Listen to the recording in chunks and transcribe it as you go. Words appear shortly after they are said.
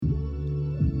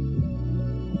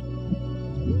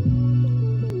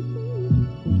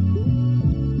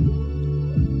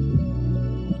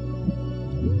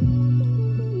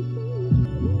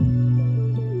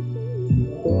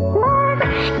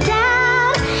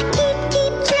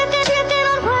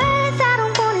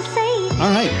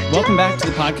Welcome back to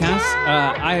the podcast.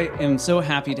 I am so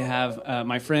happy to have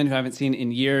my friend who I haven't seen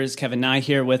in years, Kevin Nye,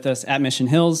 here with us at Mission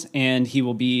Hills, and he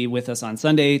will be with us on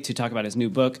Sunday to talk about his new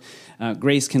book,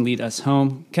 Grace Can Lead Us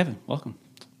Home. Kevin, welcome.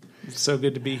 It's so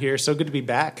good to be here. So good to be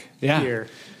back here.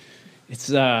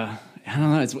 It's I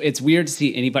don't know. It's weird to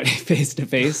see anybody face to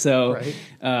face, so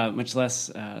right. Much less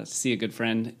to see a good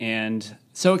friend. And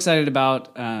so excited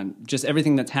about just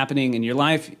everything that's happening in your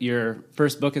life. Your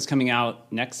first book is coming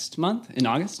out next month in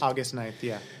August. August 9th,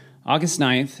 yeah. August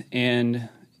 9th, and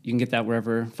you can get that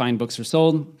wherever fine books are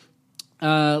sold.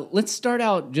 Let's start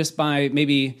out just by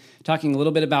maybe talking a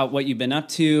little bit about what you've been up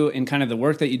to and kind of the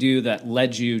work that you do that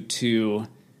led you to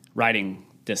writing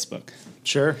this book.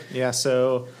 Sure. Yeah.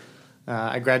 So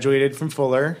I graduated from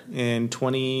Fuller in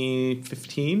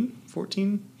 2015,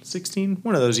 14, 16,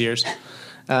 one of those years.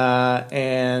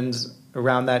 And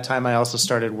around that time, I also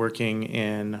started working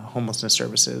in homelessness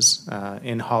services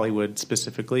in Hollywood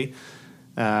specifically.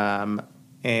 And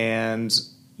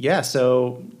yeah,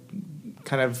 so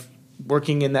kind of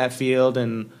working in that field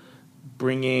and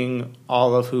bringing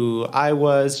all of who I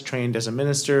was, trained as a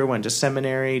minister, went to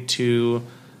seminary, to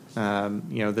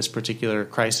this particular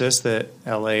crisis that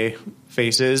LA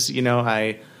faces.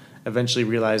 I eventually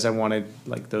realized I wanted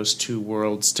like those two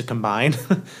worlds to combine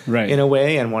in a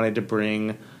way, and wanted to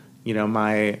bring,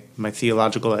 my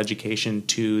theological education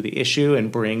to the issue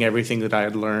and bring everything that I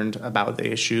had learned about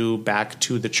the issue back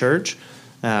to the church.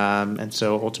 And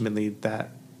so ultimately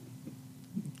that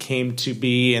came to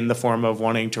be in the form of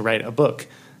wanting to write a book.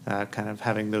 Kind of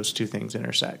having those two things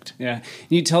intersect. Yeah.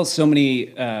 You tell so many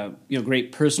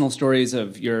great personal stories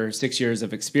of your 6 years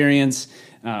of experience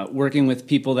working with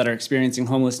people that are experiencing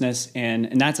homelessness, and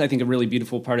that's, I think, a really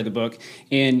beautiful part of the book.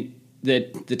 And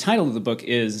the title of the book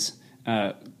is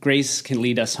Grace Can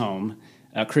Lead Us Home,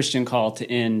 a Christian Call to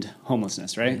End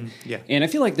Homelessness, right? Mm-hmm. Yeah. And I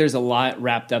feel like there's a lot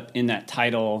wrapped up in that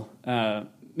title.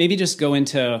 Maybe just go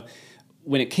into,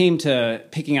 when it came to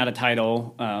picking out a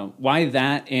title, why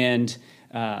that, and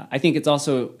I think it's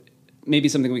also maybe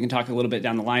something we can talk a little bit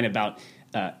down the line about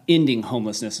ending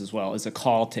homelessness as well, as a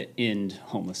call to end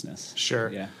homelessness.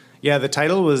 Sure. Yeah. The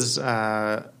title was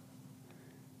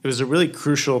it was a really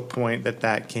crucial point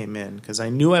that came in, because I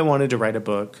knew I wanted to write a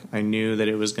book. I knew that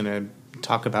it was going to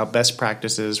talk about best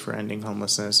practices for ending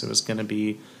homelessness. It was going to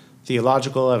be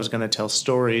theological. I was going to tell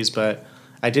stories, but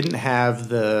I didn't have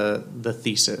the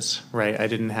thesis, right? I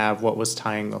didn't have what was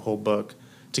tying the whole book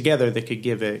together that could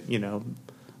give it,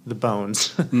 the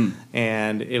bones.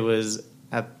 And it was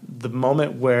at the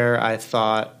moment where I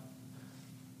thought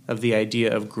of the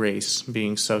idea of grace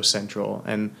being so central.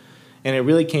 And it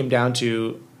really came down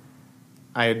to,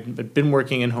 I had been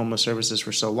working in homeless services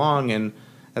for so long, and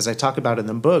as I talk about in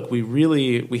the book,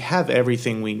 we have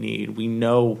everything we need. We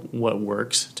know what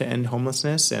works to end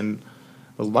homelessness, and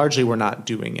largely we're not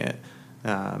doing it.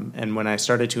 And when I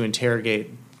started to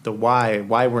interrogate the why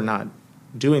we're not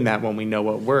doing that when we know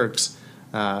what works,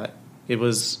 it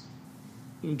was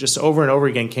just over and over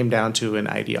again came down to an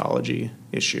ideology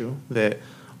issue, that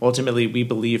ultimately we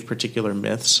believe particular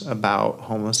myths about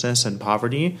homelessness and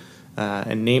poverty,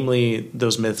 and namely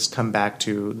those myths come back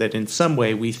to that in some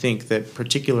way we think that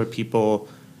particular people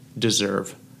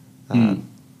deserve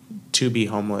to be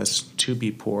homeless, to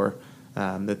be poor,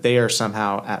 that they are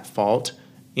somehow at fault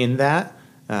in that,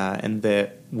 and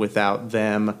that without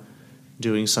them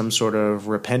doing some sort of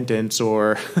repentance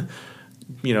or,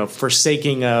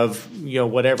 forsaking of,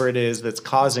 whatever it is that's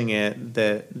causing it,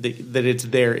 that it's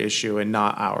their issue and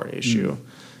not our issue.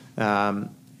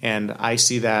 And I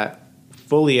see that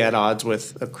fully at odds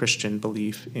with a Christian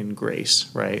belief in grace,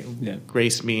 right? Yeah.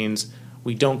 Grace means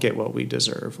we don't get what we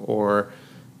deserve, or,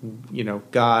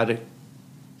 God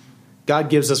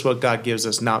gives us what God gives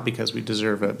us, not because we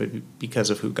deserve it, but because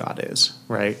of who God is,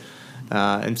 right?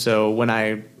 And so when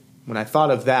I thought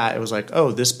of that, it was like,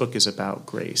 oh, this book is about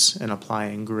grace and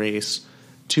applying grace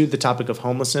to the topic of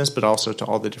homelessness, but also to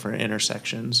all the different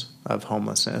intersections of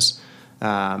homelessness.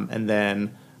 And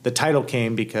then the title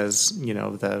came because,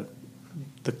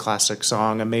 the classic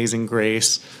song, Amazing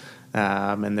Grace,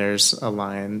 and there's a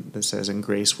line that says, and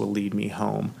grace will lead me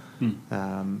home.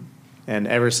 And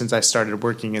ever since I started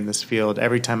working in this field,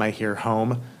 every time I hear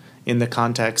home in the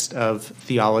context of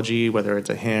theology, whether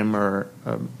it's a hymn or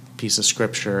a piece of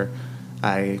scripture,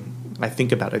 I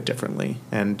think about it differently.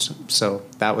 And so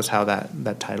that was how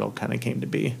that title kind of came to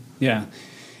be. Yeah.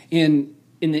 In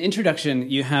the introduction,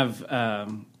 you have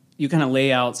you kind of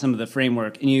lay out some of the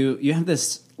framework, and you have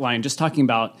this line just talking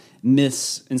about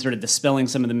myths and sort of dispelling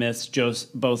some of the myths,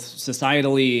 both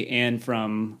societally and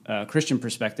from a Christian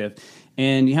perspective.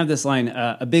 And you have this line,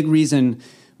 a big reason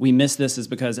we miss this is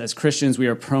because as Christians, we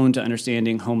are prone to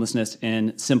understanding homelessness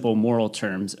in simple moral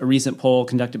terms. A recent poll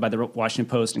conducted by the Washington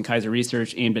Post and Kaiser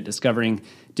Research aimed at discovering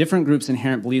different groups'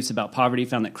 inherent beliefs about poverty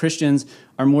found that Christians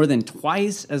are more than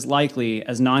twice as likely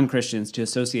as non-Christians to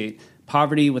associate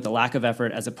poverty with a lack of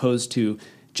effort as opposed to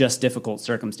just difficult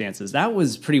circumstances. That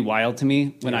was pretty wild to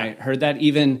me when I heard that,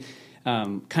 even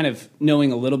kind of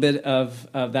knowing a little bit of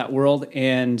that world.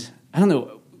 And I don't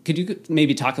know, could you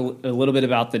maybe talk a little bit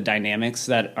about the dynamics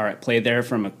that are at play there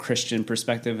from a Christian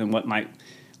perspective and what might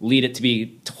lead it to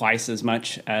be twice as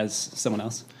much as someone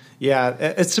else? Yeah,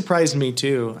 it surprised me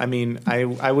too. I mean,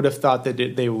 I would have thought that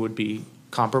they would be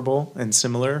comparable and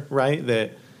similar, right?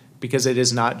 That because it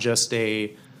is not just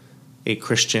a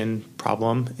Christian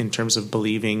problem in terms of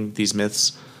believing these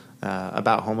myths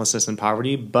about homelessness and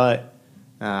poverty, but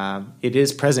it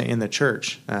is present in the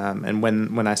church. And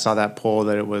when I saw that poll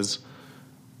that it was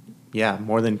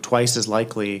more than twice as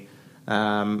likely,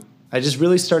 I just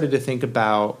really started to think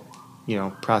about,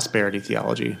 prosperity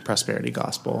theology, prosperity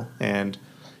gospel. And,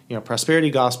 prosperity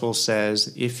gospel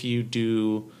says if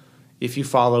you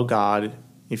follow God,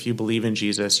 if you believe in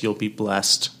Jesus, you'll be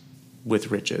blessed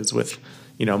with riches, with,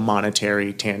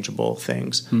 monetary, tangible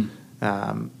things.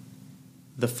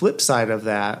 The flip side of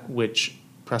that, which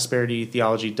prosperity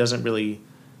theology doesn't really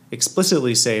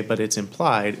explicitly say, but it's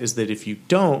implied, is that if you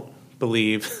don't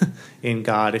believe in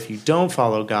God, if you don't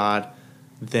follow God,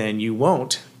 then you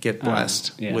won't get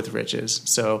blessed with riches.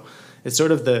 So it's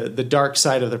sort of the dark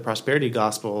side of the prosperity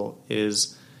gospel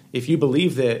is if you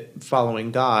believe that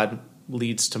following God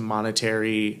leads to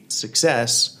monetary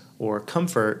success or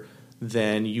comfort,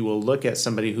 then you will look at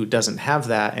somebody who doesn't have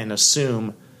that and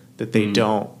assume that they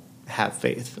don't have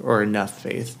faith or enough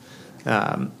faith.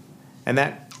 And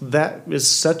that is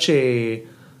such a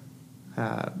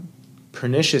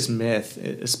pernicious myth,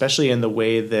 especially in the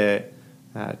way that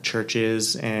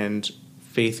churches and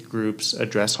faith groups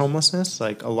address homelessness.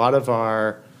 Like a lot of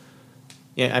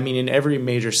in every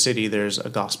major city, there's a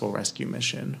gospel rescue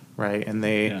mission, right? And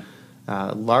they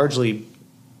largely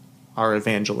are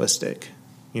evangelistic.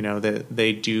 That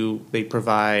they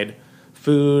provide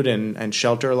food and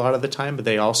shelter a lot of the time, but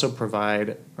they also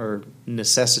provide or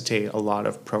necessitate a lot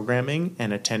of programming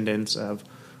and attendance of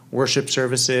worship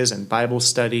services and Bible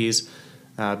studies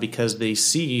because they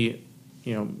see,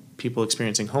 people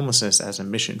experiencing homelessness as a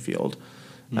mission field,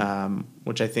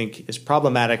 which I think is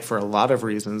problematic for a lot of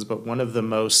reasons. But one of the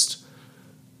most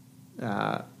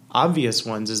obvious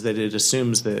ones is that it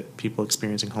assumes that people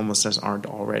experiencing homelessness aren't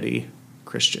already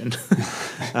Christian.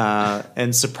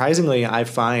 And surprisingly, I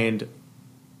find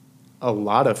a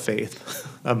lot of faith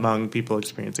among people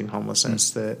experiencing homelessness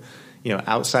that,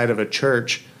 outside of a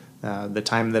church, the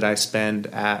time that I spend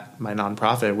at my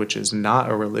nonprofit, which is not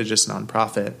a religious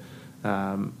nonprofit,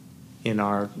 in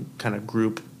our kind of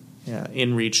group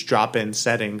in-reach drop-in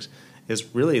settings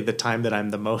is really the time that I'm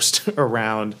the most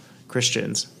around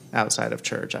Christians outside of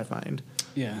church, I find.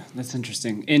 Yeah, that's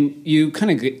interesting. And you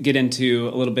kind of get into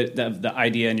a little bit of the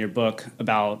idea in your book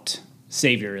about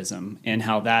saviorism and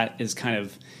how that is kind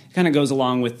of goes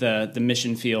along with the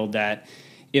mission field, that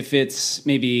if it's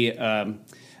maybe a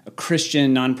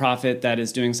Christian nonprofit that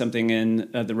is doing something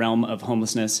in the realm of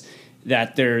homelessness,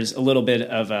 that there's a little bit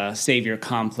of a savior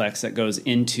complex that goes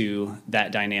into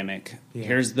that dynamic.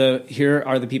 Yeah. Here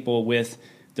are the people with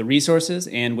the resources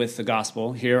and with the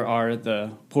gospel. Here are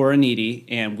the poor and needy,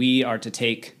 and we are to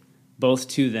take both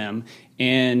to them.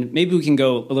 And maybe we can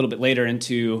go a little bit later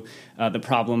into the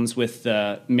problems with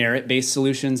the merit-based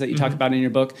solutions that you talk about in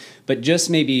your book. But just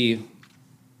maybe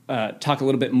talk a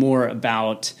little bit more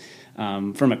about,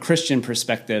 from a Christian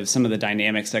perspective, some of the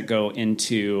dynamics that go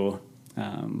into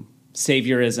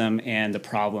saviorism and the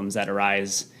problems that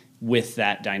arise with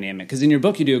that dynamic. Because in your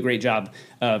book, you do a great job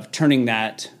of turning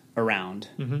that around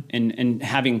and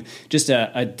having just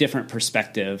a different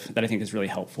perspective that I think is really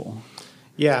helpful.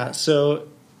 Yeah. So,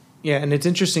 and it's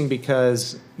interesting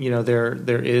because,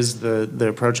 there is the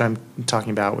approach I'm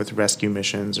talking about with rescue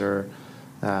missions or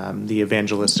the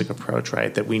evangelistic approach,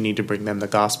 right? That we need to bring them the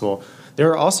gospel. There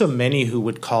are also many who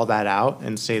would call that out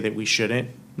and say that we shouldn't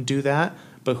do that,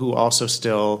 but who also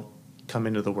still come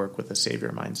into the work with a savior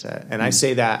mindset. And I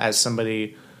say that as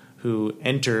somebody who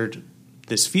entered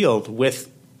this field with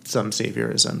some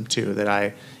saviorism too, that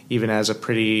I, even as a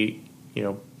pretty,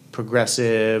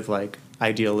 progressive, like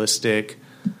idealistic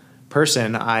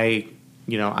person, I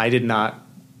did not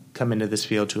come into this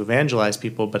field to evangelize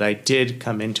people, but I did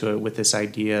come into it with this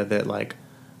idea that like,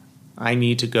 I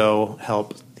need to go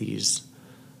help these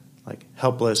like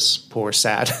helpless, poor,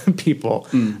 sad people.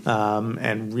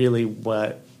 And really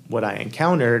what I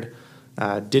encountered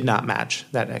did not match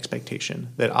that expectation.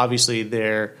 That obviously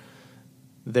there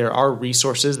are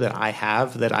resources that I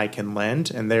have that I can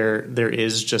lend, and there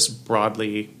is just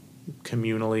broadly,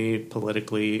 communally,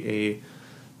 politically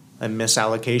a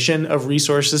misallocation of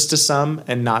resources to some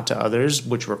and not to others,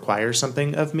 which requires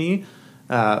something of me.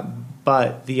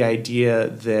 But the idea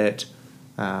that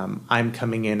I'm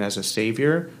coming in as a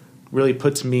savior really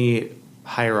puts me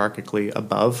hierarchically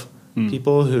above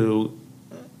people who,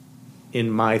 in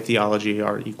my theology,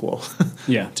 are equal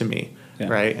to me,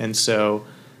 right? And so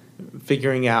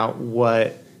figuring out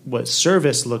what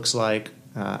service looks like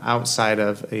outside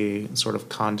of a sort of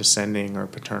condescending or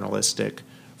paternalistic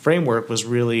framework was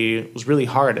really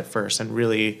hard at first, and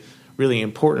really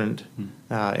important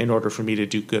in order for me to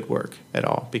do good work at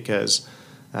all, because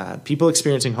people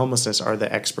experiencing homelessness are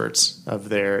the experts of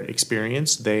their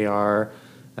experience. They are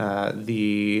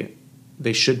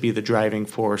they should be the driving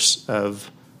force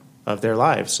of their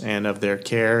lives and of their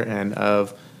care and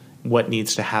of what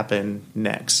needs to happen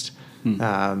next.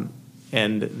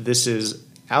 And this is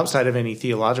outside of any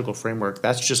theological framework.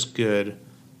 That's just good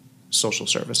social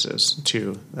services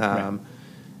too. Right.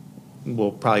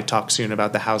 We'll probably talk soon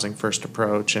about the housing first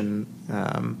approach and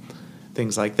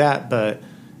things like that. But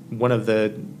one of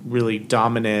the really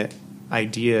dominant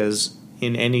ideas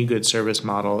in any good service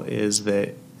model is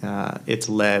that it's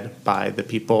led by the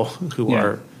people who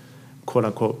are quote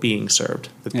unquote being served.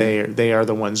 That they are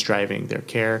the ones driving their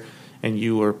care, and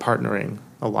you are partnering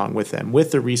along with them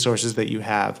with the resources that you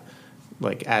have,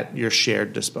 like at your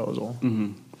shared disposal.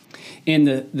 Mm-hmm. And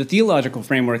the theological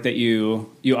framework that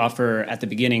you offer at the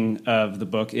beginning of the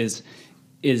book is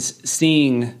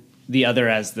seeing the other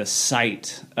as the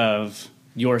site of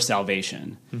your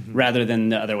salvation, rather than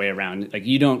the other way around. Like,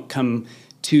 you don't come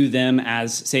to them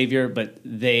as Savior, but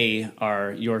they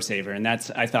are your Savior. And that's,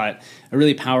 I thought, a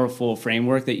really powerful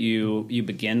framework that you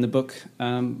begin the book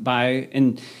by.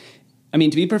 And I mean,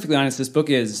 to be perfectly honest, this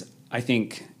book is, I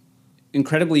think,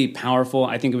 incredibly powerful.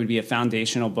 I think it would be a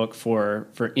foundational book for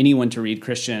anyone to read,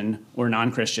 Christian or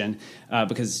non-Christian,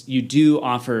 because you do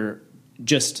offer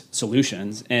just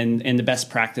solutions and the best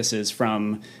practices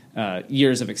from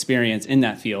years of experience in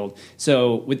that field.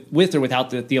 So with or without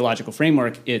the theological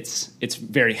framework, it's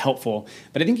very helpful.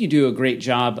 But I think you do a great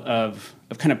job of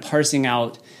kind of parsing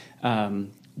out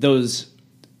those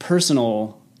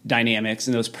personal dynamics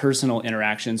and those personal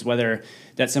interactions, whether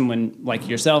that's someone like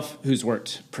yourself who's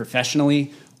worked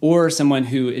professionally, or someone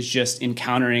who is just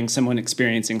encountering someone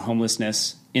experiencing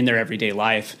homelessness in their everyday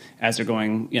life as they're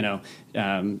going,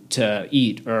 to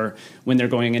eat, or when they're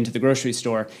going into the grocery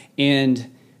store,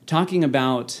 and talking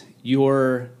about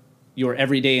your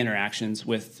everyday interactions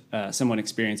with someone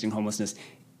experiencing homelessness,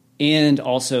 and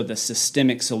also the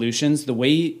systemic solutions. The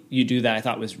way you do that, I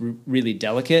thought, was really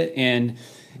delicate. And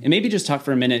maybe just talk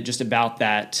for a minute just about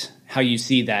that, how you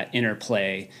see that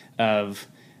interplay of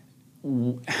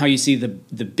how you see the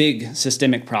big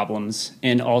systemic problems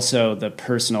and also the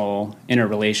personal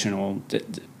interrelational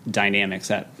dynamics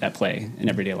at play in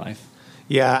everyday life.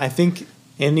 Yeah, I think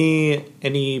any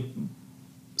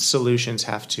solutions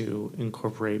have to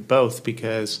incorporate both,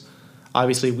 because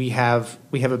obviously we have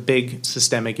a big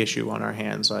systemic issue on our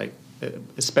hands, like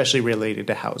especially related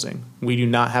to housing. We do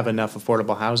not have enough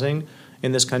affordable housing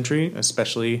in this country,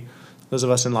 especially those of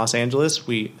us in Los Angeles.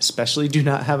 We especially do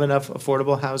not have enough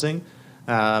affordable housing,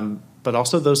 but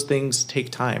also those things take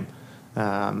time,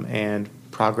 and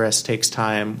progress takes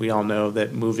time. We all know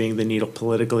that moving the needle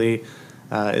politically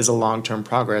is a long-term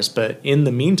progress, but in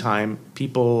the meantime,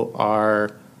 people are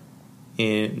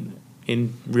in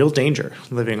real danger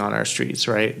living on our streets,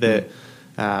 right? That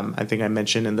I think I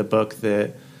mentioned in the book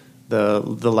that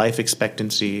the life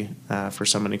expectancy for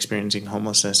someone experiencing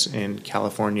homelessness in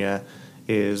California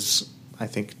is, I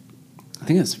think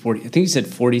it's 40. I think you said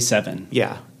 47.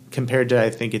 Yeah, compared to, I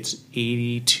think it's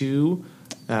 82.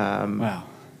 Wow.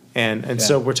 And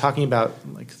so we're talking about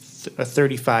like a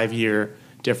 35-year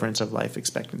difference of life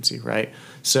expectancy, right?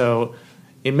 So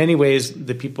in many ways,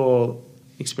 the people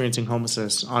experiencing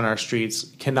homelessness on our streets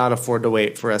cannot afford to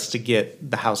wait for us to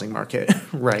get the housing market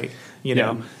right,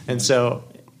 And so,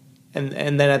 and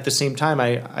then at the same time,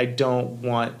 I don't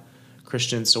want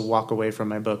Christians to walk away from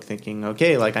my book thinking,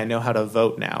 okay, like I know how to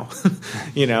vote now,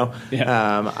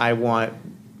 I want,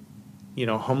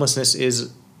 homelessness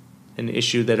is an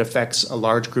issue that affects a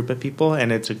large group of people,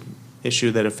 and it's an issue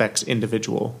that affects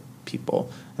individual people.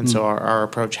 And so our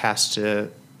approach has to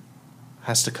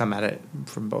come at it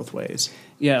from both ways.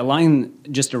 Yeah, a line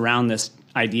just around this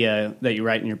idea that you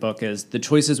write in your book is, the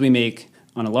choices we make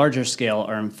on a larger scale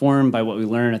are informed by what we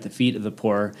learn at the feet of the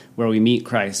poor, where we meet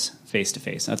Christ face to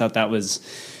face. I thought that was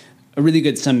a really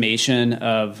good summation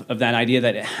of that idea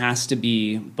that it has to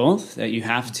be both, that you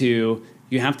have to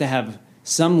have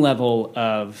some level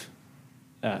of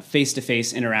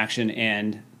face-to-face interaction,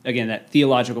 and again, that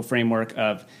theological framework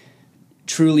of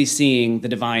truly seeing the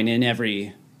divine in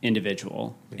every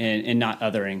individual and not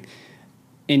othering.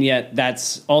 And yet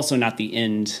that's also not the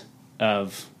end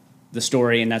of the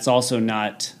story, and that's also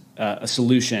not a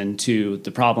solution to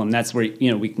the problem. That's where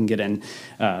we can get in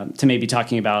to maybe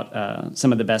talking about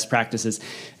some of the best practices.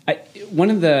 I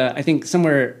think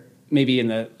somewhere maybe in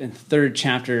the third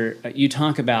chapter, you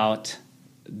talk about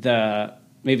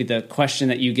maybe the question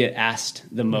that you get asked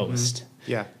the most.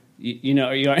 Mm-hmm. Yeah. You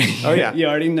Oh yeah. You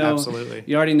already know. Absolutely.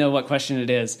 You already know what question it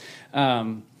is.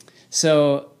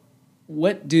 So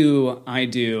what do I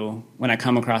do when I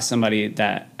come across somebody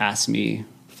that asks me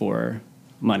for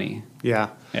money? Yeah.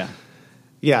 Yeah.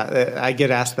 Yeah, I get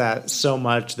asked that so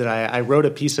much that I wrote a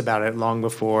piece about it long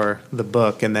before the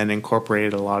book, and then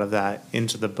incorporated a lot of that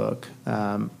into the book.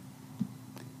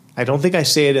 I don't think I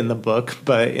say it in the book,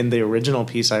 but in the original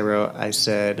piece I wrote, I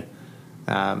said,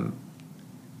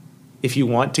 if you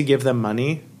want to give them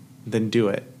money, then do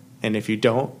it. And if you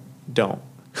don't.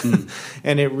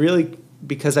 And it really,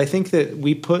 because I think that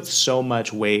we put so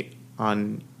much weight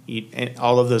on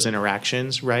all of those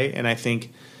interactions, right? And I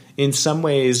think in some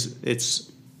ways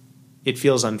it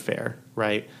feels unfair,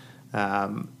 right?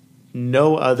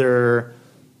 No other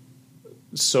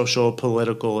social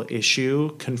political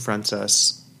issue confronts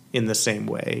us in the same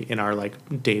way in our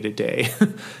day-to-day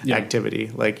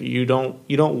activity. Like you don't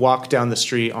walk down the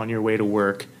street on your way to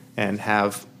work and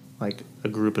have a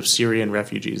group of Syrian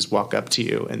refugees walk up to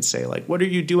you and say what are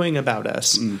you doing about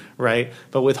us? Right?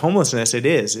 But with homelessness, it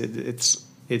is.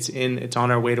 It's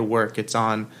on our way to work. It's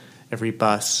on every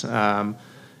bus.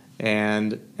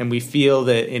 And we feel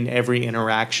that in every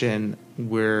interaction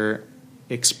we're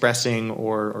expressing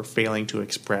or failing to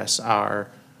express our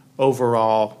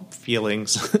overall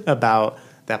feelings about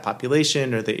that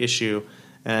population or the issue.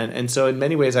 And so in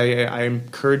many ways I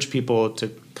encourage people to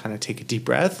kind of take a deep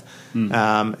breath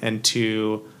and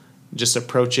to just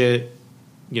approach it,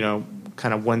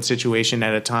 kind of one situation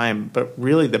at a time. But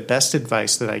really the best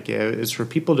advice that I give is for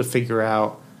people to figure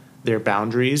out their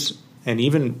boundaries and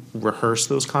even rehearse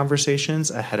those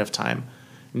conversations ahead of time.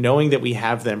 Knowing that we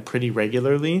have them pretty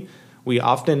regularly, we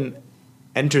often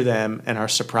enter them and are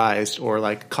surprised or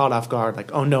caught off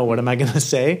guard, oh no, what am I going to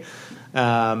say?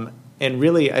 And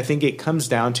really, I think it comes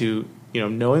down to,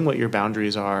 knowing what your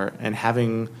boundaries are and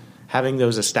having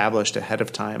those established ahead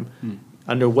of time.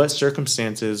 Under what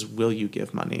circumstances will you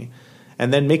give money?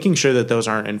 And then making sure that those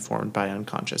aren't informed by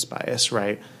unconscious bias,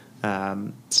 right?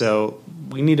 So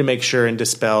we need to make sure and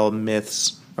dispel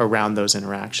myths around those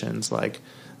interactions, like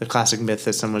the classic myth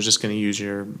that someone's just going to use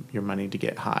your money to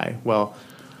get high. Well,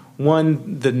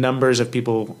 one, the numbers of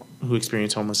people who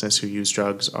experience homelessness who use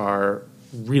drugs are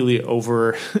really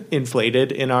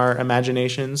overinflated in our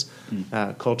imaginations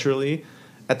culturally.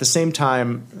 At the same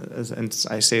time, and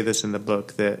I say this in the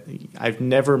book, that I've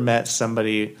never met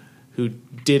somebody who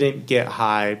didn't get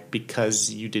high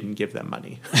because you didn't give them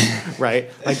money,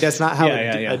 right? That's not how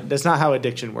that's not how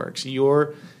addiction works.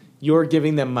 You're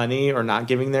giving them money or not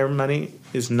giving them money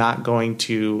is not going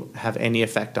to have any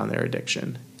effect on their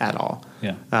addiction at all.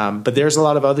 Yeah. But there's a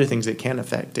lot of other things it can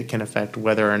affect. It can affect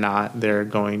whether or not they're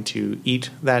going to eat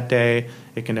that day.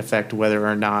 It can affect whether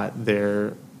or not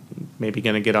they're maybe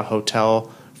going to get a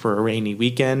hotel for a rainy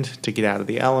weekend to get out of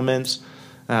the elements.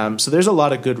 So there's a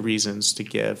lot of good reasons to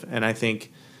give. And I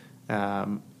think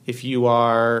if you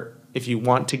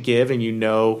want to give and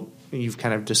you've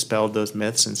kind of dispelled those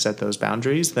myths and set those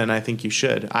boundaries, then I think you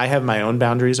should. I have my own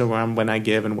boundaries around when I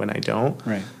give and when I don't,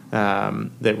 right.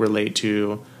 That relate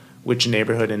to which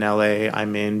neighborhood in LA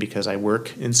I'm in because I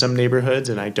work in some neighborhoods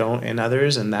and I don't in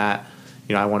others, and that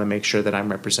I want to make sure that I'm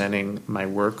representing my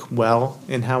work well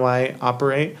in how I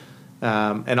operate.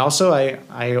 And also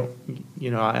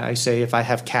I say if I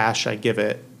have cash, I give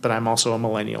it, but I'm also a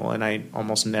millennial and I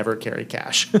almost never carry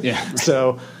cash. Yeah.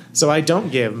 Right. So I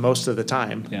don't give most of the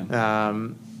time. Yeah.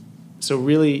 So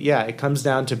really, it comes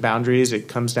down to boundaries. It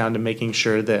comes down to making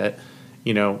sure that,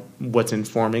 what's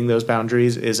informing those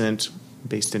boundaries isn't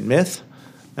based in myth.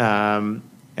 And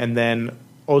then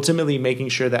ultimately making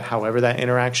sure that however that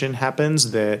interaction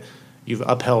happens, that you've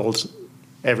upheld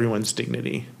everyone's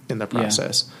dignity in the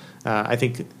process. Yeah. I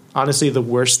think, honestly, the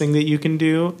worst thing that you can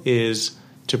do is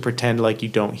to pretend like you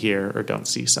don't hear or don't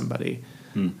see somebody.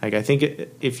 I think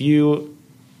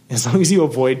as long as you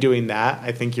avoid doing that,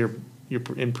 I think you're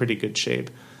in pretty good shape.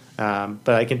 But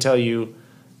I can tell you,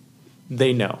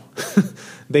 they know.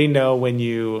 They know when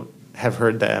you have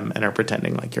heard them and are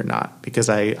pretending like you're not, because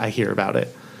I hear about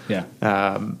it. Yeah.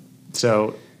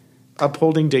 So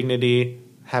upholding dignity,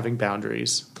 having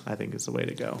boundaries, I think is the way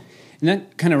to go. And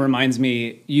that kind of reminds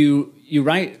me, you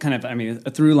write kind of, I mean, a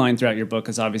through line throughout your book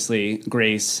is obviously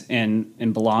grace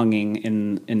and belonging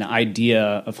in the idea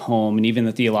of home, and even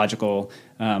the theological,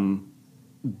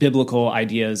 biblical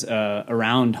ideas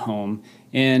around home.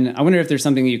 And I wonder if there's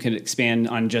something you could expand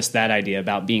on just that idea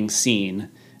about being seen,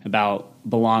 about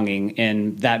belonging,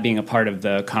 and that being a part of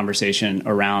the conversation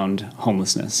around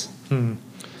homelessness.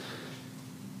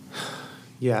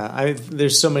 Yeah,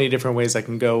 there's so many different ways I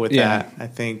can go with that. I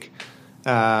think,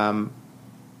 I'm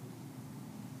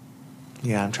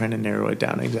trying to narrow it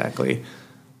down exactly.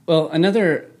 Well,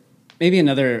 another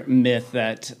myth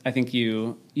that I think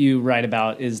you write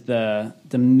about is the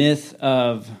myth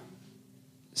of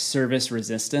service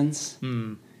resistance.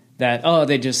 That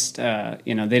they just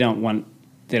they don't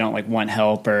want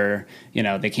help, or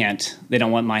they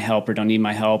don't want my help or don't need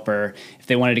my help, or if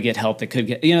they wanted to get help they could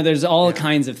get, there's all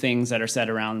kinds of things that are said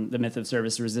around the myth of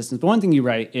service resistance. But one thing you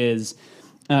write is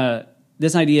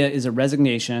this idea is a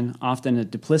resignation, often a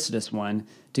duplicitous one,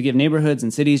 to give neighborhoods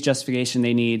and cities justification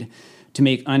they need to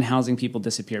make unhousing people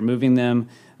disappear, moving them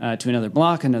to another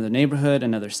block, another neighborhood,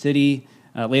 another city.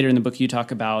 Later in the book you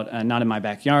talk about Not in My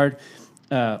Backyard.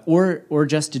 Or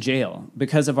just to jail.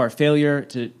 Because of our failure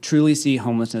to truly see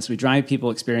homelessness, we drive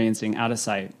people experiencing out of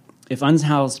sight. If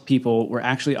unhoused people were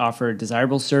actually offered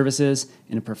desirable services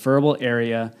in a preferable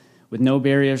area with no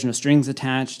barriers, no strings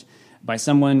attached, by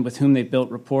someone with whom they've built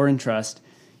rapport and trust,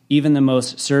 even the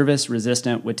most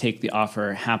service-resistant would take the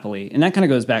offer happily. And that kind of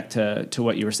goes back to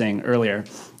what you were saying earlier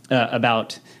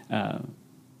about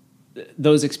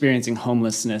those experiencing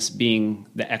homelessness being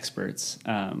the experts.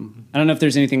 I don't know if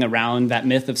there's anything around that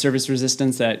myth of service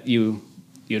resistance that you'd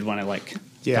want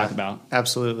to talk about.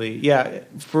 Absolutely. Yeah.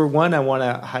 For one, I want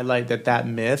to highlight that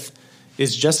myth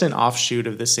is just an offshoot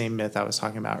of the same myth I was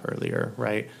talking about earlier,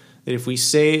 right? That if we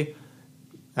say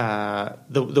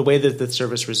the way that the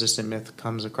service resistant myth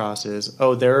comes across is,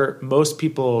 most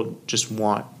people just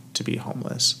want to be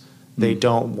homeless. They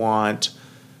don't want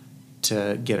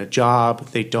to get a job.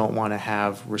 They don't want to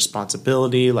have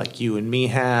responsibility like you and me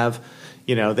have.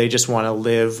 They just want to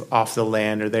live off the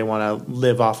land, or they want to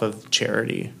live off of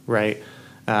charity, right?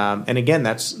 And again,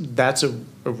 that's it's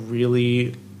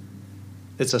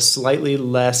a slightly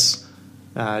less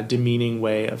demeaning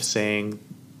way of saying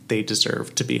they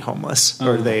deserve to be homeless,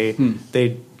 or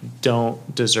they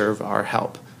don't deserve our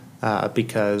help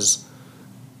because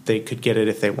they could get it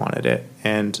if they wanted it.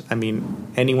 And I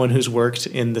mean, anyone who's worked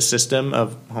in the system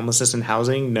of homelessness and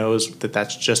housing knows that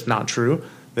that's just not true,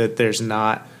 that there's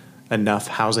not enough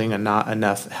housing and not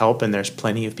enough help, and there's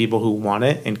plenty of people who want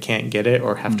it and can't get it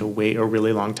or have to wait a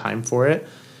really long time for it.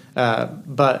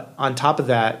 But on top of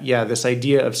that, this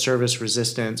idea of service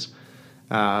resistance,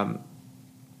 I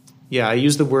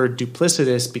use the word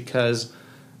duplicitous because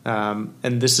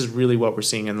and this is really what we're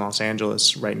seeing in Los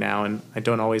Angeles right now. And I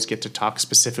don't always get to talk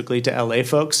specifically to LA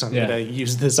folks. So I'm going to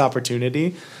use this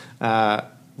opportunity.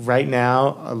 Right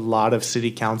now, a lot of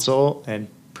city council and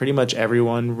pretty much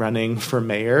everyone running for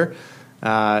mayor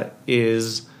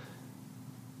is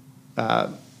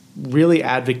really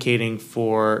advocating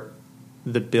for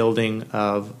the building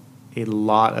of a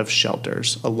lot of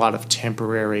shelters, a lot of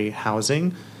temporary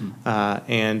housing.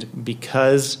 And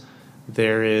because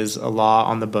there is a law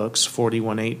on the books,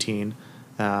 4118,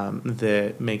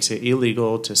 that makes it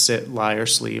illegal to sit, lie, or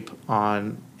sleep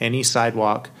on any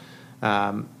sidewalk.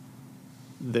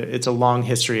 It's a long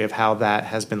history of how that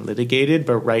has been litigated,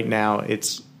 but right now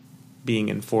it's being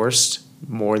enforced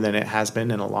more than it has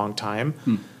been in a long time.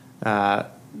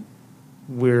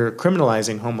 We're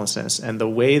criminalizing homelessness, and the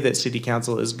way that city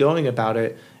council is going about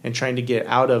it and trying to get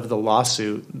out of the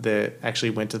lawsuit that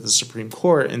actually went to the Supreme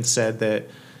Court and said that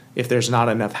if there's not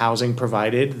enough housing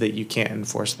provided, that you can't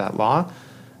enforce that law.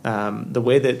 The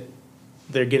way that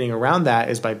they're getting around that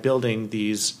is by building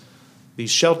these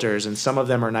shelters, and some of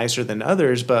them are nicer than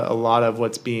others, but a lot of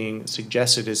what's being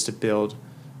suggested is to build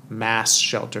mass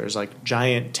shelters, like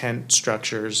giant tent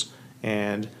structures,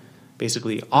 and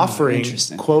basically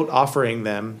offering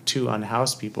them to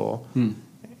unhoused people.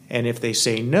 And if they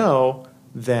say no,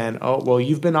 then,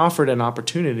 you've been offered an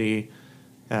opportunity,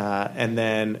 and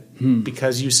then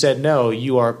because you said no,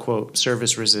 you are, quote,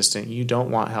 service resistant. You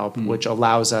don't want help, which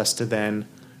allows us to then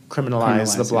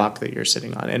criminalize the block that you're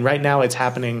sitting on. And right now it's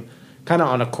happening kind of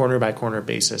on a corner-by-corner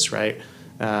basis, right?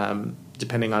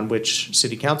 Depending on which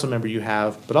city council member you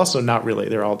have, but also not really.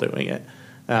 They're all doing it.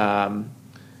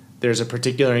 There's a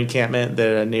particular encampment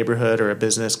that a neighborhood or a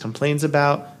business complains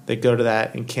about. They go to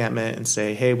that encampment and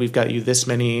say, hey, we've got you this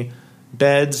many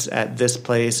beds at this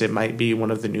place. It might be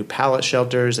one of the new pallet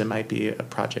shelters. It might be a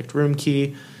Project Room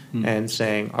Key, and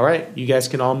saying, all right, you guys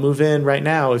can all move in right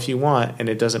now if you want. And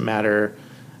it doesn't matter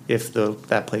if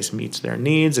that place meets their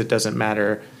needs. It doesn't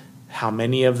matter how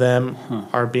many of them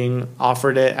are being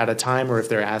offered it at a time, or if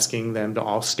they're asking them to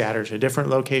all scatter to different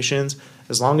locations.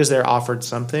 As long as they're offered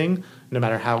something, no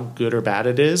matter how good or bad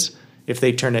it is, if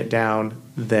they turn it down,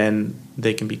 then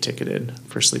they can be ticketed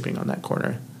for sleeping on that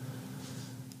corner.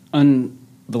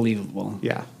 Unbelievable.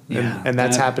 Yeah. And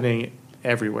that's happening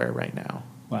everywhere right now.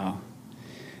 Wow.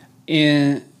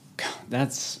 And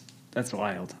that's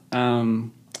wild.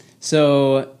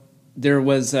 So there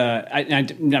was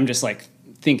I'm just like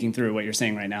thinking through what you're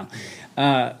saying right now.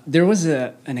 There was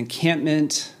an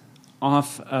encampment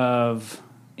off of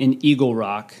in Eagle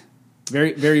Rock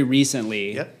very, very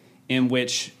recently, in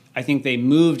which I think they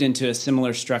moved into a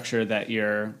similar structure that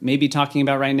you're maybe talking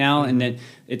about right now. And then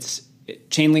it's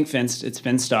chain link fenced, it's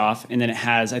fenced off. And then it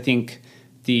has, I think,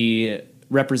 the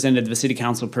representative, the city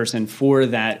council person for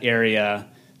that area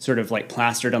sort of like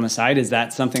plastered on the side. Is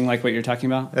that something like what you're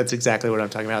talking about? That's exactly what I'm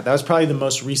talking about. That was probably the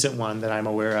most recent one that I'm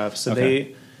aware of. So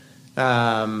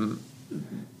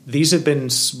these have been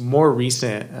more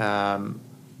recent,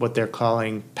 what they're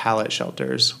calling pallet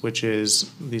shelters, which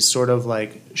is these sort of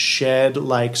like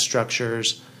shed-like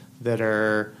structures that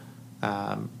are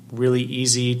really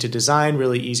easy to design,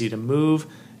 really easy to move,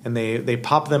 and they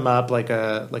pop them up like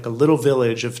a little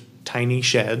village of tiny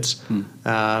sheds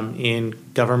in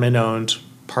government-owned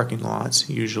parking lots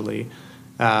usually,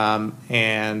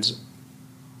 and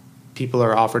people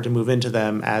are offered to move into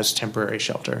them as temporary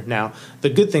shelter. Now, the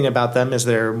good thing about them is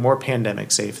they're more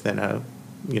pandemic safe than a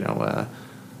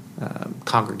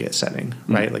congregate setting,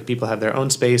 right? Like people have their own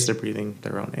space, they're breathing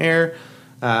their own air,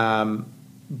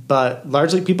 but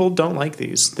largely people don't like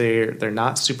these. They're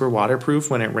not super waterproof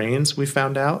when it rains. We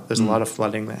found out there's a lot of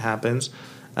flooding that happens.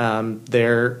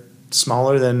 They're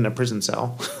smaller than a prison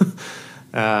cell.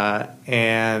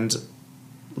 And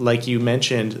like you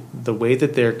mentioned, the way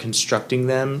that they're constructing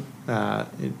them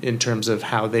in terms of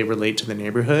how they relate to the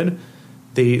neighborhood,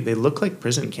 they look like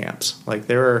prison camps. Like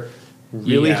there are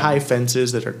really high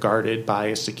fences that are guarded by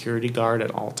a security guard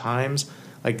at all times.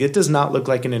 Like it does not look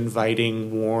like an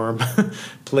inviting, warm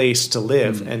place to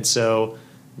live. And so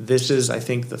this is, I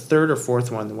think, the third or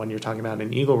fourth one, the one you're talking about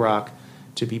in Eagle Rock,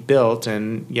 to be built.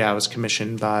 And it was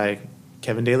commissioned by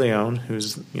Kevin De Leon,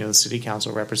 who's the city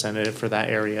council representative for that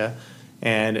area.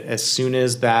 And as soon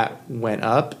as that went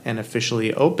up and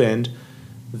officially opened,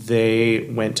 they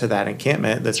went to that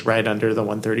encampment that's right under the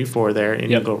 134 there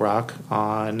in Eagle Rock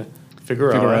on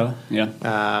Figueroa.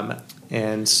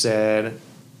 And said,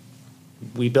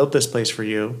 we built this place for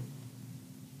you.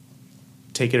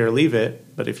 Take it or leave it.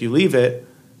 But if you leave it,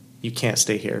 you can't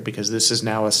stay here because this is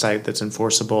now a site that's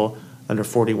enforceable under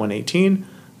 4118,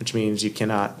 which means you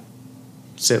cannot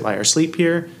sit, lie, or sleep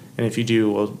here. And if you do,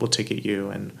 we'll ticket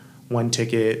you. And one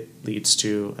ticket leads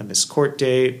to a missed court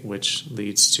date, which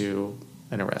leads to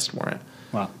an arrest warrant.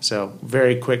 Wow. So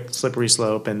very quick, slippery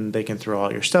slope, and they can throw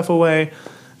all your stuff away.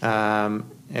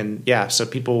 So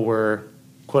people were,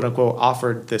 quote unquote,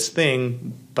 offered this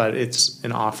thing, but it's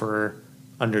an offer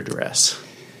under duress.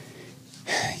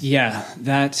 Yeah,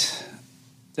 that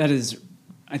is,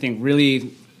 I think,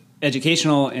 really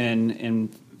educational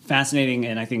and fascinating,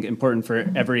 and I think important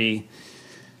for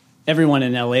everyone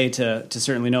in LA to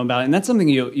certainly know about. And that's something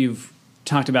you've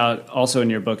talked about also in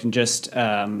your book, and just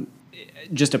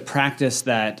a practice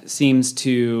that seems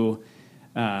to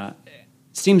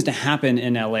happen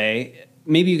in LA.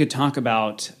 Maybe you could talk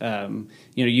about,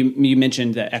 you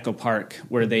mentioned the Echo Park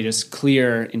where they just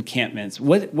clear encampments.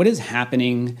 What is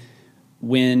happening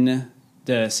when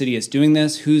the city is doing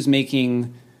this? Who's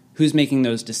making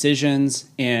those decisions,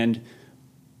 and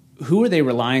who are they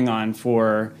relying on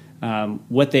for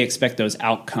what they expect those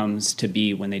outcomes to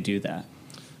be when they do that?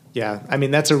 Yeah, I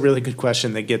mean, that's a really good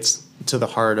question that gets to the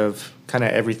heart of kind of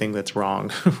everything that's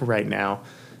wrong right now.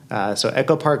 So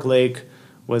Echo Park Lake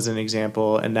was an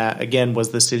example, and that, again,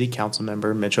 was the city council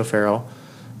member, Mitch O'Farrell,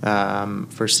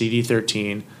 for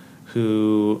CD13,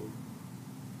 who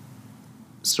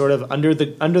sort of under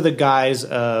the guise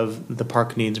of the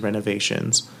park needs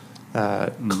renovations,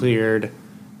 cleared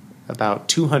about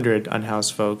 200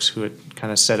 unhoused folks who had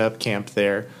kind of set up camp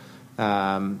there.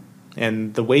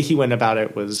 And the way he went about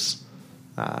it was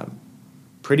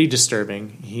pretty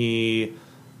disturbing.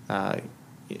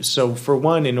 So for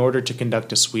one, in order to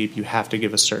conduct a sweep, you have to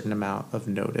give a certain amount of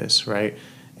notice, right?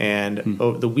 And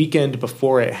the weekend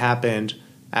before it happened,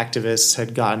 activists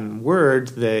had gotten word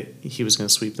that he was going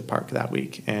to sweep the park that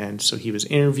week. And so he was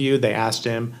interviewed. They asked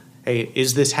him, hey,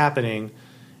 is this happening?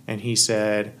 And he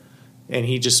said, And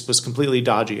he just was completely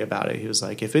dodgy about it. He was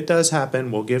like, if it does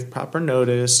happen, we'll give proper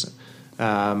notice.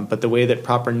 But the way that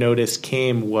proper notice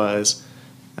came was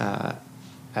at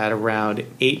around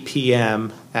 8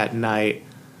 p.m. at night,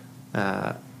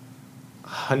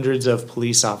 hundreds of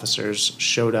police officers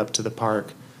showed up to the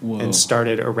park and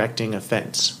started erecting a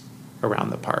fence around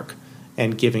the park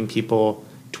and giving people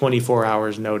 24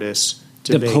 hours notice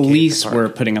to vacate the police park. were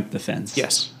putting up the fence?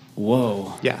 Yes.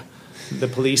 Whoa. Yeah. The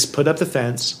police put up the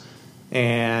fence,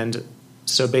 and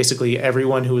so basically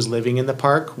everyone who was living in the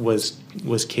park was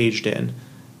caged in,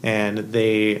 and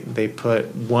they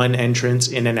put one entrance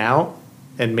in and out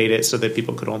and made it so that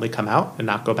people could only come out and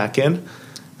not go back in,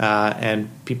 and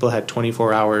people had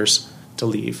 24 hours to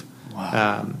leave.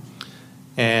 Wow.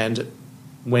 And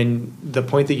when the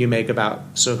point that you make about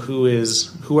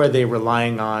who are they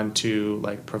relying on to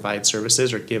like provide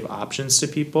services or give options to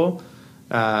people?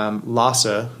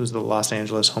 LAHSA, who's the Los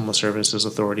Angeles Homeless Services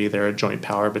Authority, they're a joint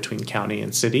power between county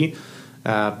and city.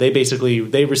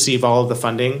 They receive all of the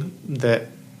funding that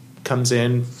comes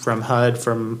in from HUD,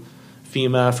 from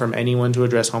FEMA, from anyone to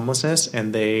address homelessness,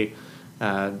 and they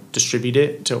distribute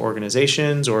it to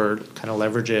organizations or kind of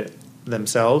leverage it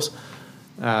themselves.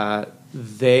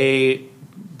 They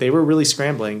were really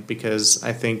scrambling because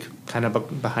I think kind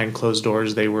of behind closed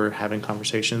doors they were having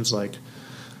conversations like,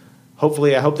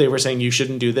 I hope they were saying you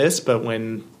shouldn't do this, but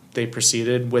when they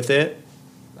proceeded with it,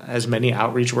 as many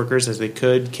outreach workers as they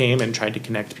could came and tried to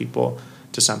connect people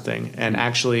to something. And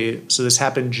actually, so this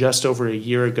happened just over a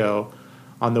year ago.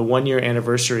 On the 1-year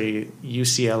anniversary,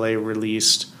 UCLA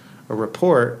released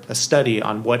a study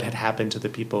on what had happened to the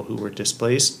people who were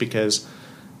displaced, because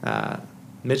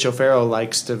Mitch O'Farrell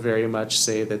likes to very much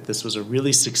say that this was a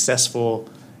really successful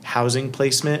housing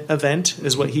placement event,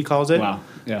 is what he calls it. Wow.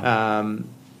 Yeah.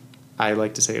 I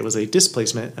like to say it was a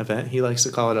displacement event. He likes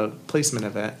to call it a placement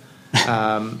event.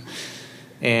 But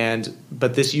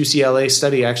this UCLA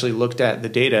study actually looked at the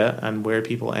data on where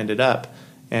people ended up,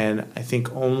 and I think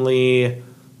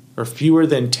fewer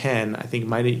than 10, I think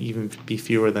might even be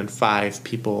fewer than 5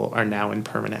 people are now in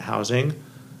permanent housing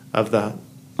of the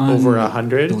over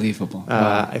 100. Unbelievable.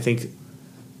 Wow. I think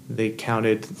they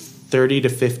counted 30 to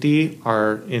 50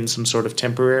 are in some sort of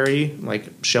temporary, like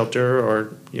shelter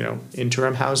or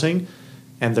interim housing,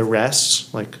 and the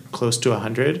rest, like close to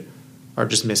 100, are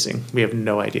just missing. We have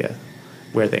no idea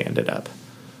where they ended up.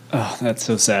 Oh, that's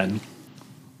so sad.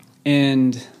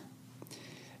 And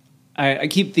I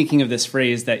keep thinking of this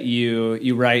phrase that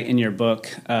you write in your book,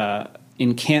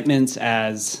 encampments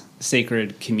as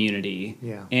sacred community.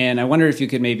 Yeah. And I wonder if you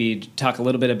could maybe talk a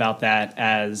little bit about that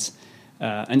as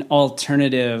an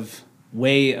alternative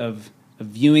way of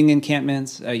viewing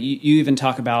encampments. You even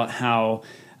talk about how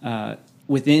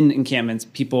within encampments,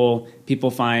 people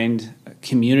find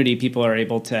community. People are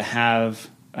able to have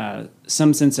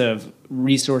some sense of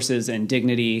resources and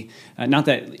dignity. Not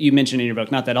that you mentioned in your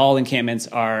book, not that all encampments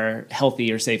are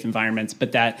healthy or safe environments,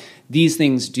 but that these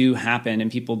things do happen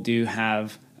and people do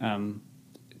have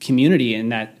community,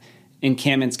 and that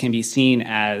encampments can be seen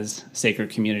as sacred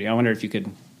community. I wonder if you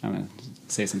could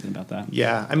say something about that.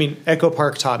 Yeah, I mean, Echo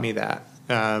Park taught me that,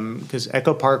 because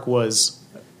Echo Park was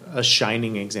a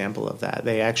shining example of that.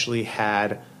 They actually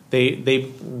had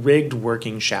they rigged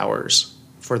working showers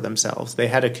for themselves. They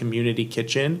had a community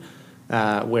kitchen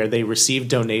where they received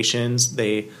donations.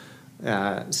 They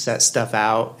set stuff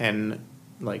out and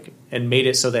made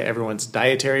it so that everyone's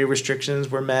dietary restrictions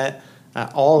were met.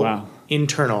 All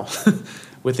internal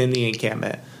within the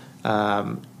encampment.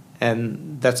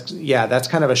 And that's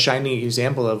kind of a shining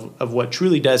example of what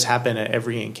truly does happen at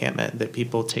every encampment, that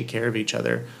people take care of each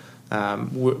other.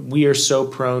 We are so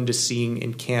prone to seeing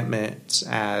encampments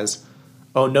as,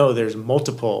 oh no, there's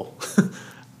multiple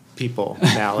people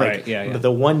now. Right, yeah.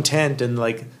 The one tent and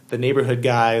the neighborhood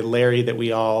guy, Larry, that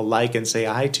we all like and say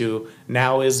hi to,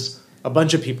 now is a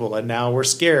bunch of people, and now we're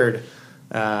scared.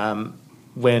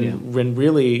 When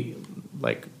really,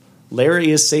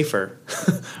 Larry is safer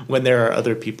when there are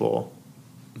other people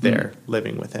there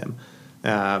living with him.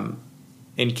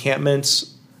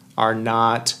 Encampments are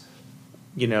not,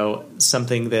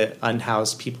 something that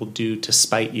unhoused people do to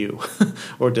spite you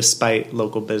or to spite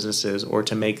local businesses or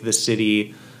to make the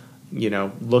city,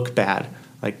 look bad.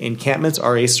 Encampments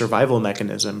are a survival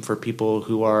mechanism for people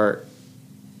who are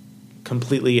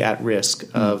completely at risk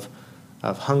of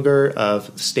hunger,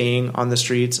 of staying on the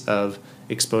streets, of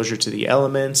exposure to the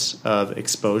elements, of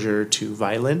exposure to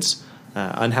violence.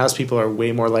 Unhoused people are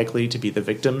way more likely to be the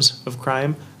victims of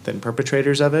crime than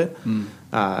perpetrators of it.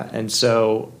 And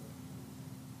so,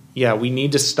 we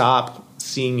need to stop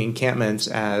seeing encampments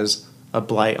as a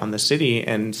blight on the city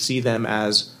and see them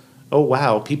as, oh,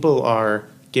 wow, people are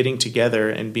getting together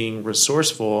and being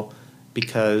resourceful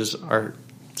because our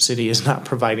city is not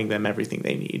providing them everything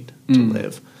they need to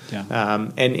live. Yeah.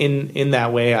 And in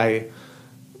that way,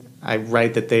 I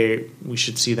write that we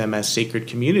should see them as sacred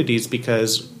communities,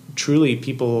 because truly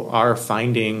people are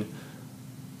finding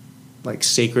like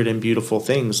sacred and beautiful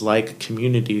things like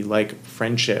community, like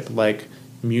friendship, like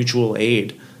mutual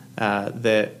aid,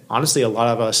 that honestly a lot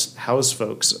of us house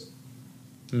folks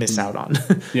miss out on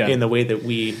in the way that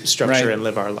we structure and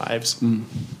live our lives. And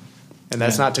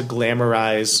that's not to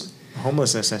glamorize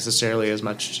homelessness necessarily, as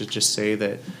much to just say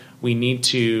that we need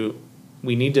to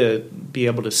be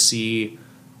able to see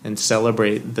and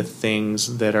celebrate the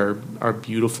things that are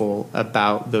beautiful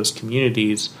about those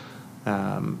communities,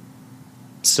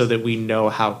 so that we know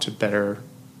how to better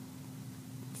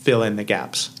fill in the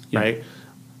gaps, right?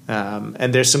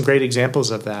 And there's some great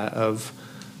examples of that, of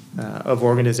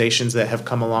organizations that have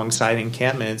come alongside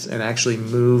encampments and actually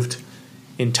moved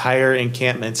entire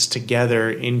encampments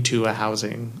together into a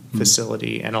housing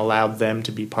facility and allowed them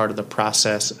to be part of the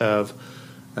process of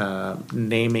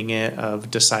naming it,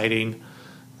 of deciding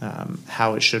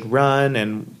how it should run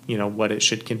and what it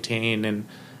should contain, and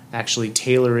actually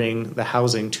tailoring the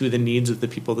housing to the needs of the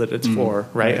people that it's for,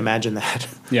 right? Imagine that.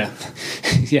 Yeah.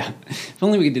 If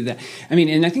only we could do that. I mean,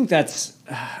 and I think that's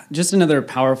just another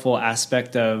powerful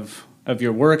aspect of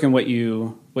your work and what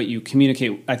you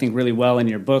communicate, I think, really well in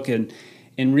your book, and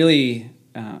really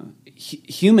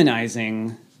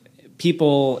humanizing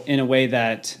people in a way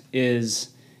that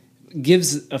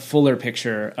gives a fuller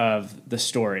picture of the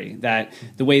story, that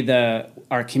the way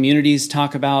our communities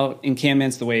talk about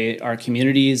encampments, the way our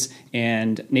communities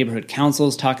and neighborhood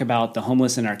councils talk about the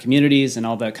homeless in our communities, and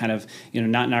all the kind of,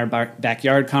 not in our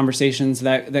backyard conversations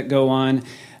that go on,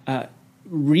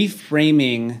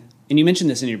 reframing, and you mentioned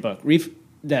this in your book,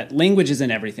 that language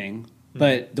isn't everything,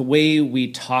 but the way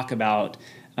we talk about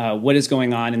what is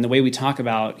going on and the way we talk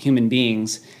about human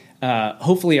beings,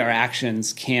 hopefully our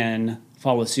actions can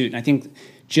follow suit. And I think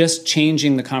just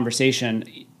changing the conversation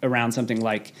around something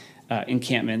like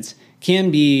encampments can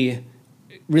be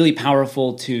really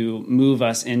powerful to move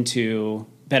us into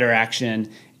better action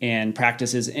and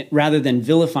practices, rather than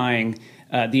vilifying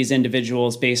these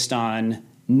individuals based on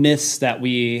myths that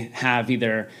we have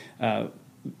either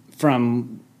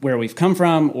from where we've come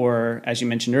from, or, as you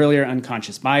mentioned earlier,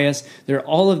 unconscious bias. There are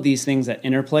all of these things that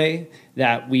interplay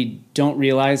that we don't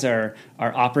realize are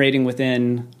operating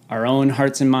within our own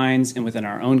hearts and minds and within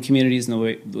our own communities,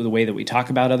 and the way that we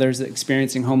talk about others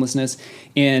experiencing homelessness.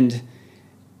 And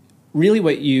really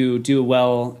what you do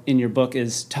well in your book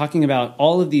is talking about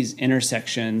all of these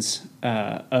intersections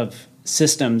of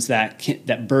systems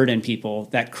that burden people,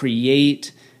 that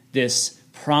create this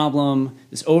problem,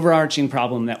 this overarching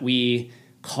problem that we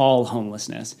call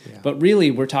homelessness. But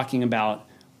really we're talking about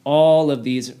all of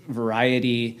these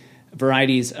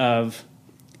varieties of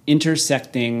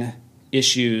intersecting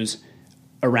issues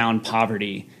around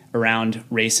poverty, around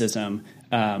racism.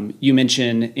 You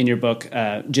mention in your book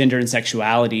gender and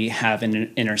sexuality have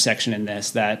an intersection in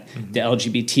this, that the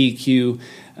LGBTQ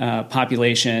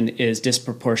population is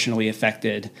disproportionately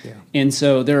affected. And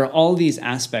so there are all these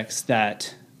aspects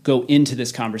that go into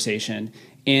this conversation,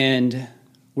 and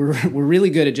we're really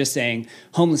good at just saying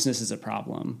homelessness is a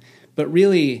problem. But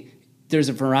really, there's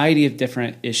a variety of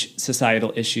different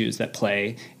societal issues that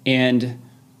play and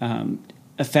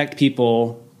affect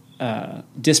people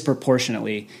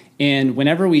disproportionately. And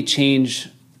whenever we change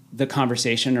the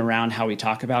conversation around how we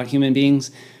talk about human beings,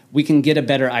 we can get a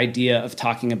better idea of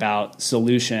talking about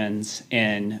solutions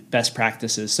and best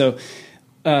practices. So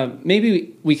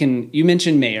maybe we can. You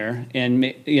mentioned mayor,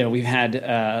 and we've had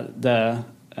the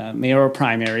mayoral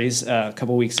primaries a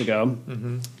couple weeks ago,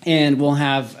 and we'll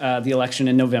have the election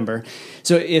in November.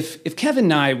 So if Kevin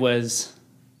Nye was,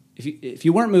 if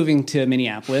you weren't moving to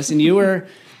Minneapolis and you were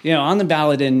on the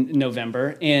ballot in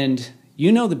November, and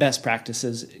the best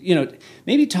practices,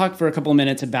 maybe talk for a couple of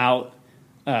minutes about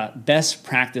best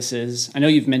practices. I know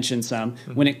you've mentioned some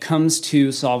when it comes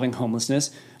to solving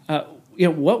homelessness.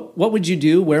 What would you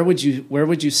do? Where would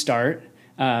you start?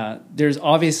 There's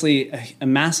obviously a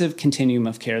massive continuum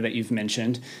of care that you've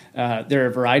mentioned. There are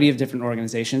a variety of different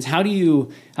organizations. How do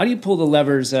you pull the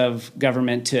levers of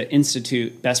government to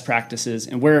institute best practices,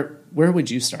 and where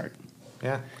would you start?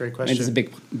 Yeah, great question. It's a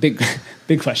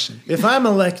big question. If I'm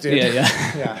elected,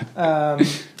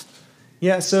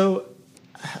 So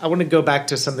I want to go back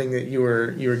to something that you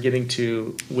were getting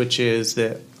to, which is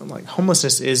that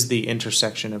homelessness is the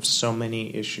intersection of so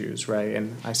many issues, right?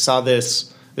 And I saw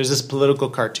this. There's this political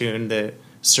cartoon that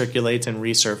circulates and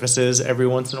resurfaces every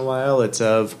once in a while. It's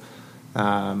of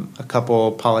a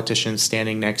couple politicians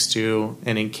standing next to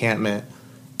an encampment,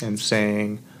 and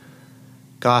saying,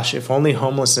 gosh, if only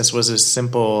homelessness was as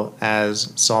simple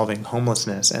as solving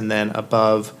homelessness. And then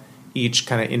above each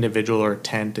kind of individual or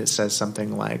tent, it says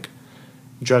something like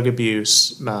drug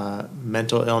abuse,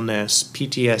 mental illness,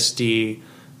 PTSD,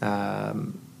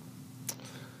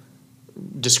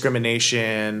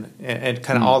 discrimination, and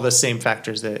kind of all the same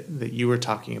factors that you were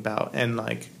talking about. And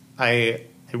like, I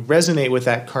resonate with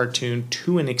that cartoon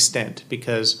to an extent,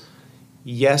 because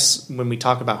yes, when we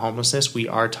talk about homelessness, we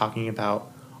are talking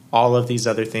about all of these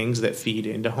other things that feed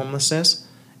into homelessness.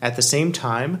 At the same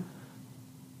time,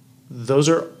 those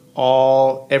are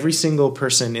all, every single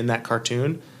person in that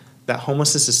cartoon, that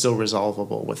homelessness is still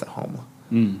resolvable with a home.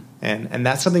 And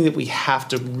that's something that we have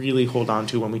to really hold on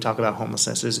to when we talk about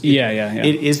homelessness. It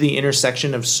is the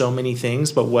intersection of so many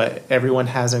things, but what everyone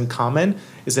has in common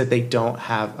is that they don't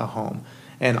have a home.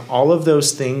 And all of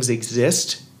those things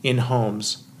exist in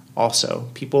homes also.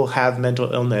 People have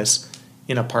mental illness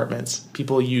in apartments.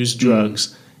 People use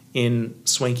drugs in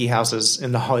swanky houses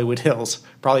in the Hollywood Hills,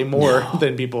 probably more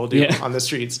than people do on the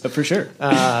streets. For sure.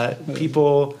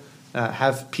 People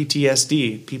have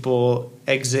PTSD. People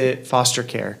exit foster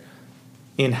care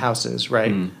in houses,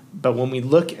 right? But when we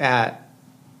look at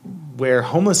where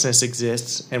homelessness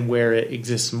exists and where it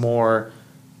exists more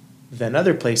than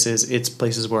other places, it's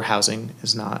places where housing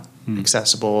is not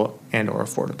accessible and or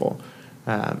affordable.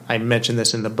 I mentioned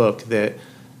this in the book that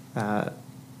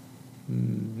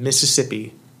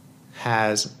Mississippi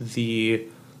has the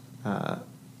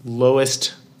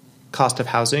lowest cost of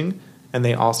housing, and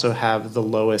they also have the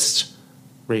lowest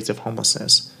rates of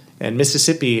homelessness. And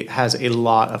Mississippi has a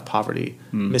lot of poverty.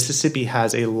 Mississippi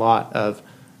has a lot of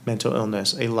mental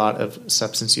illness, a lot of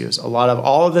substance use, a lot of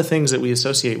all of the things that we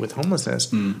associate with homelessness.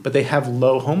 But they have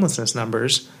low homelessness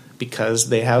numbers because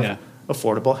they have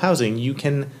affordable housing. You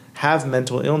can have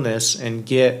mental illness and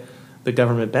get the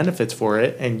government benefits for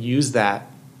it and use that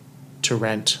to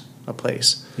rent a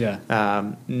place.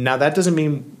 Now, that doesn't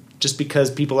mean just because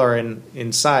people are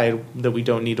inside that we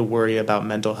don't need to worry about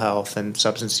mental health and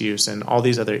substance use and all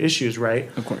these other issues, right?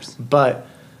 Of course. But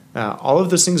all of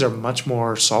those things are much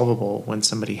more solvable when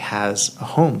somebody has a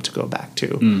home to go back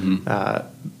to.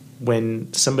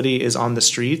 When somebody is on the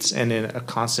streets and in a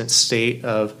constant state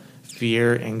of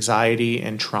fear, anxiety,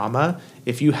 and trauma,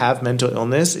 if you have mental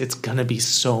illness, it's going to be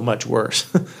so much worse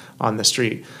on the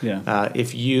street.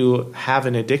 If you have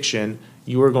an addiction,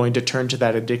 you are going to turn to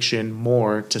that addiction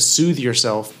more to soothe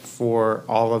yourself for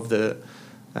all of the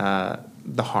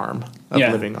harm of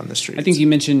living on the streets. I think you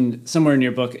mentioned somewhere in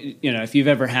your book, if you've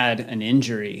ever had an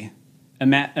injury,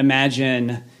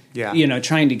 imagine,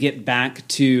 trying to get back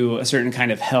to a certain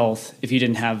kind of health if you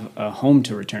didn't have a home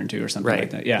to return to or something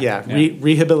like that.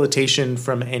 Rehabilitation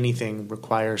from anything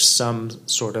requires some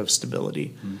sort of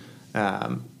stability.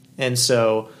 And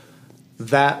so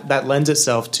that lends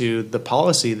itself to the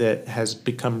policy that has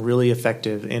become really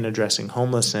effective in addressing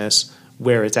homelessness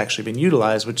where it's actually been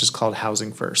utilized, which is called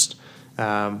Housing First,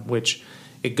 which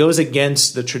it goes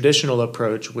against the traditional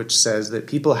approach, which says that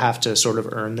people have to sort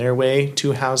of earn their way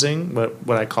to housing,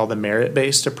 what I call the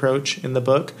merit-based approach in the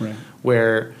book,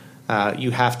 where you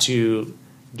have to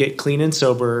get clean and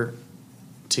sober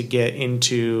to get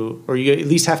into, or you at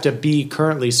least have to be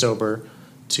currently sober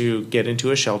to get into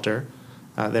a shelter.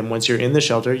 Then once you're in the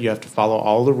shelter, you have to follow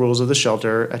all the rules of the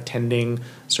shelter, attending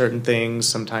certain things.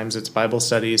 Sometimes it's Bible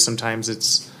studies. Sometimes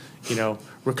it's,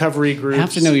 recovery groups. You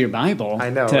have to know your Bible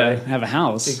to have a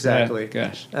house. Exactly.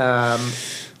 Gosh.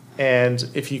 And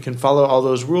if you can follow all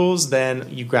those rules, then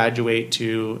you graduate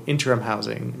to interim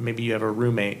housing. Maybe you have a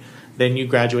roommate. Then you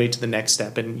graduate to the next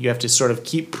step. And you have to sort of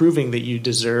keep proving that you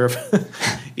deserve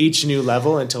each new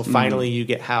level until finally you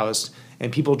get housed.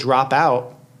 And people drop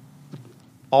out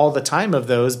all the time of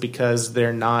those because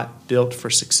they're not built for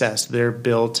success. They're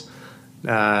built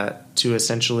to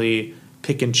essentially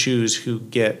pick and choose who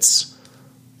gets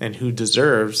and who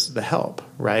deserves the help,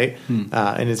 right?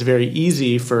 And it's very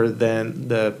easy for then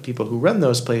the people who run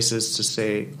those places to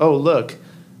say, oh, look,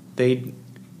 they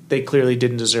clearly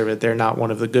didn't deserve it. They're not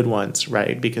one of the good ones,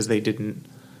 right? Because they didn't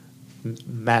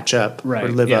match up or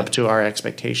live up to our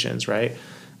expectations, right?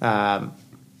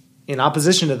 In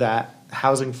opposition to that,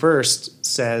 Housing First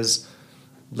says,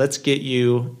 let's get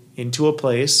you into a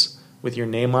place with your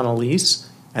name on a lease,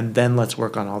 and then let's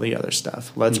work on all the other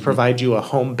stuff. Let's provide you a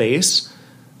home base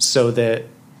so that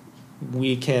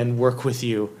we can work with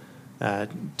you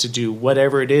to do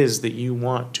whatever it is that you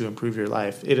want to improve your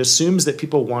life. It assumes that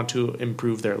people want to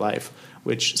improve their life,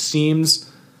 which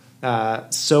seems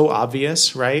so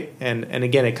obvious, right? And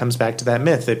again, it comes back to that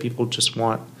myth that people just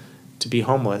want to be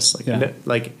homeless.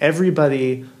 Like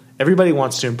everybody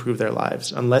wants to improve their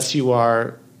lives, unless you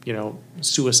are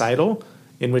suicidal,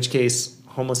 in which case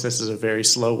homelessness is a very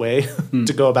slow way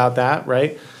to go about that,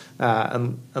 right?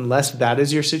 Unless that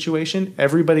is your situation,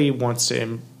 everybody wants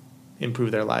to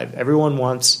improve their life. Everyone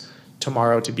wants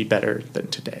tomorrow to be better than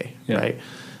today, right?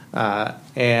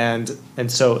 And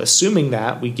so assuming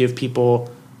that, we give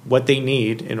people what they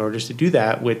need in order to do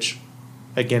that, which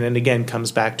again and again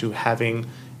comes back to having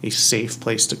a safe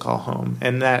place to call home.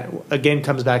 And that again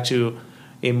comes back to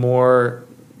a more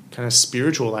kind of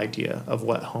spiritual idea of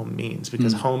what home means,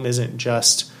 because home isn't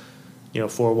just,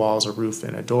 four walls, a roof,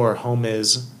 and a door. Home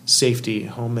is safety.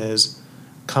 Home is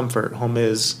comfort. Home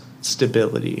is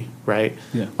stability, right?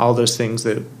 Yeah. All those things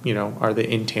that, are the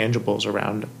intangibles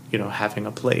around, having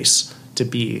a place to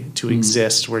be, to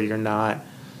exist, where you're not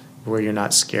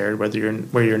scared,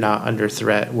 where you're not under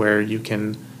threat, where you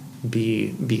can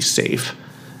be safe.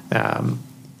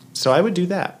 So I would do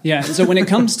that. Yeah. So when it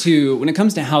comes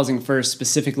to housing first,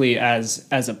 specifically as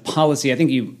a policy, I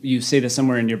think you say this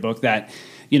somewhere in your book that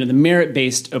the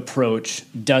merit-based approach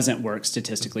doesn't work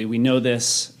statistically. We know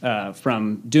this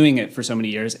from doing it for so many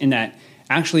years, in that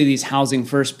actually these housing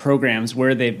first programs,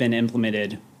 where they've been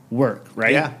implemented, work,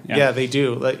 right? Yeah, they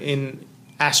do. Like in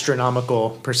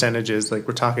astronomical percentages, like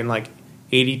we're talking like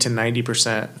 80 to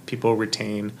 90% of people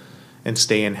retain and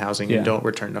stay in housing and don't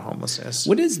return to homelessness.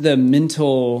 What is the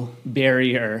mental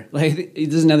barrier? Like,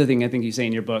 this is another thing I think you say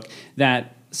in your book,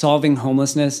 that solving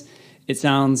homelessness,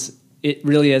 it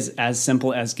really is as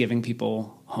simple as giving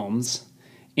people homes.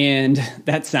 And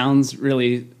that sounds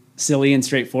really silly and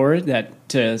straightforward, that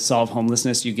to solve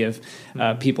homelessness, you give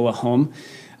people a home.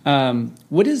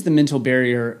 What is the mental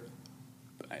barrier?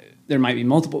 There might be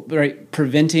multiple, right?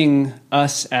 Preventing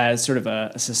us as sort of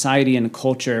a society and a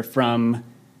culture from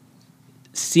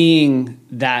seeing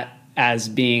that as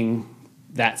being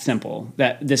that simple,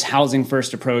 that this housing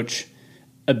first approach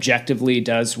objectively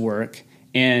does work.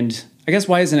 And I guess,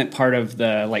 why isn't it part of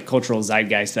the cultural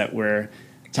zeitgeist that we're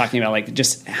talking about,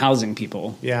 just housing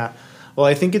people? Yeah. Well,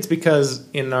 I think it's because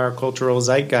in our cultural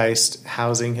zeitgeist,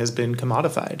 housing has been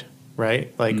commodified,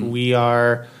 right? We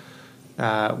are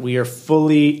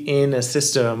fully in a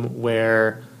system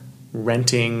where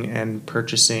renting and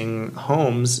purchasing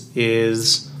homes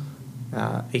is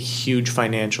a huge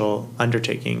financial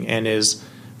undertaking, and is,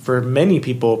 for many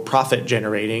people, profit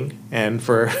generating, and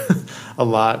for a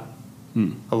lot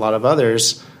of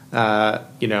others, a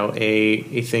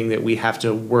thing that we have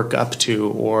to work up to,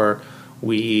 or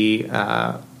we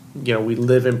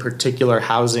live in particular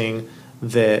housing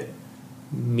that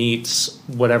meets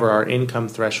whatever our income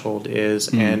threshold is,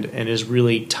 and is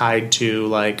really tied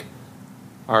to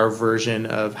our version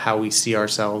of how we see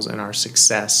ourselves and our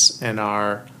success and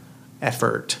our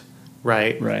effort,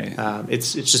 right?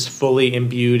 It's just fully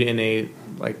imbued in a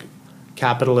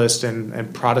capitalist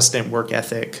and Protestant work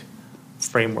ethic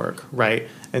framework, right?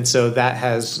 And so that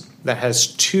has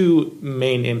two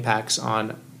main impacts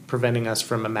on preventing us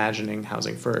from imagining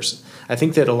housing first. I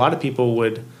think that a lot of people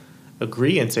would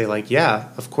agree and say, yeah,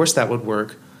 of course that would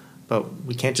work, but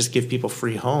we can't just give people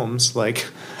free homes.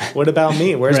 What about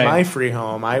me? Where's my free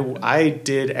home? I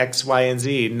did X, Y, and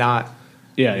Z, not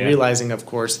realizing, of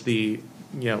course, the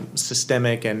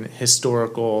systemic and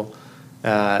historical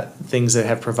things that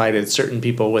have provided certain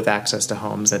people with access to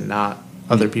homes and not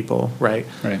other people, right?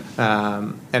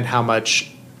 And how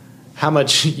much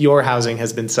your housing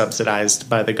has been subsidized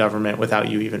by the government without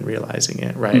you even realizing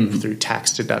it, right? Through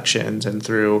tax deductions and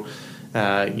through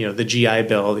the GI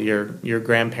Bill. Your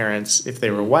grandparents, if they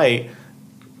were white,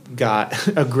 got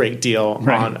a great deal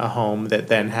on a home that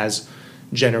then has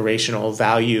generational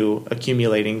value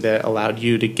accumulating that allowed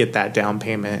you to get that down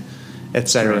payment, et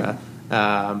cetera.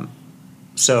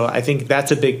 So I think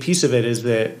that's a big piece of it, is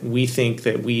that we think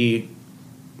that we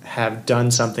have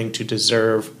done something to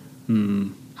deserve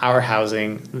our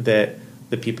housing that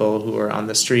the people who are on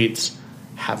the streets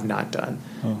have not done.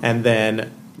 And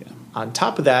then on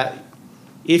top of that,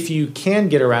 if you can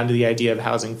get around to the idea of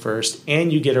housing first,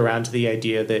 and you get around to the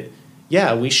idea that,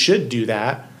 we should do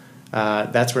that,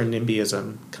 that's where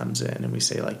NIMBYism comes in. And we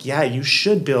say, you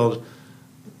should build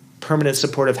permanent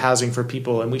supportive housing for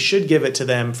people, and we should give it to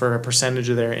them for a percentage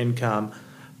of their income,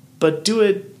 but do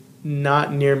it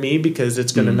not near me, because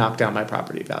it's going to knock down my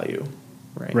property value.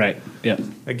 Right. Yeah.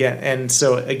 Again,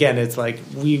 it's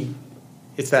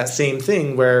it's that same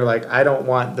thing where I don't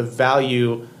want the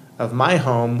value of my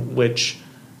home,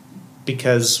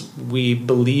 because we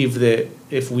believe that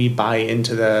if we buy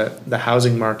into the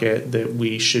housing market, that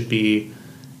we should be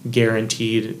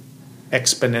guaranteed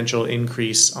exponential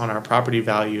increase on our property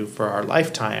value for our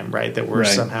lifetime, right? That we're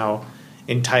somehow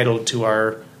entitled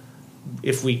to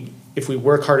if we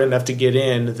work hard enough to get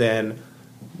in, then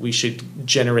we should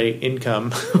generate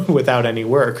income without any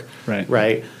work,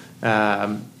 right?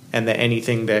 And that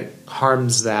anything that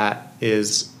harms that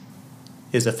is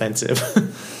offensive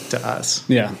to us.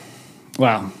 Yeah.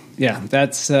 Wow. Yeah.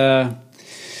 That's so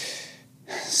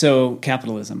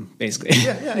capitalism, basically.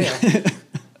 Yeah.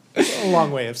 A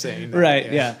long way of saying that.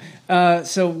 Right. Yeah.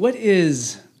 So what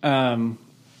is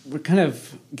we're kind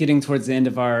of getting towards the end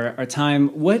of our time.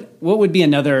 What would be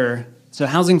another? So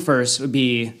housing first would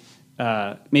be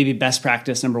maybe best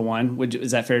practice number one.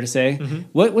 Is that fair to say? Mm-hmm.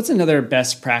 What's another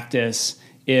best practice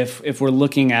if we're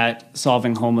looking at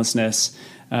solving homelessness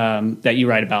that you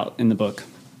write about in the book?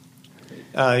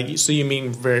 So you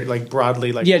mean very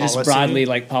broadly, policy? Just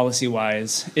broadly, policy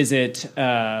wise. Is it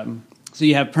so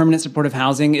you have permanent supportive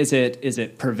housing? Is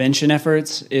it prevention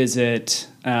efforts? Is it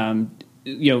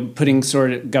putting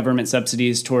sort of government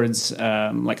subsidies towards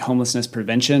homelessness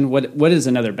prevention? What is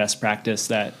another best practice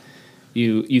that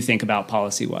you think about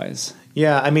policy wise?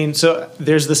 Yeah, I mean, so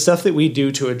there's the stuff that we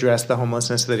do to address the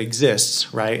homelessness that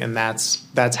exists, right? And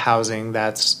that's housing,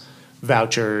 that's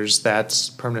vouchers, that's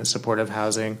permanent supportive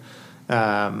housing.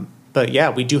 But yeah,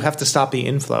 we do have to stop the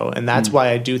inflow, and that's why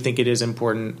I do think it is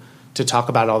important to talk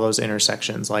about all those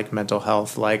intersections, like mental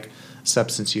health, like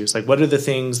substance use, like what are the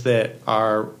things that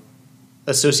are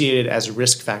associated as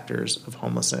risk factors of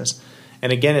homelessness.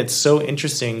 And again, it's so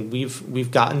interesting. We've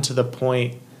gotten to the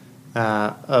point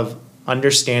of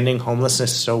understanding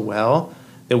homelessness so well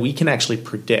that we can actually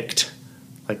predict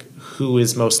who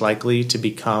is most likely to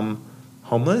become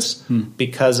homeless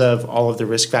because of all of the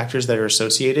risk factors that are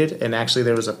associated. And actually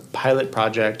there was a pilot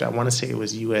project, I want to say it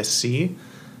was USC,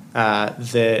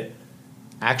 that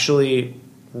actually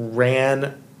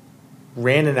ran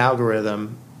an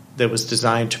algorithm that was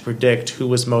designed to predict who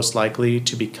was most likely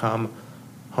to become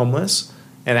homeless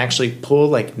and actually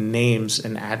pull names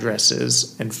and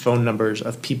addresses and phone numbers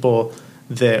of people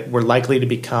that were likely to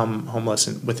become homeless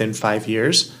within 5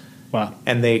 years. Wow.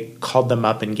 And they called them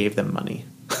up and gave them money.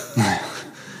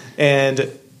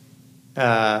 And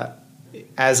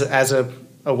as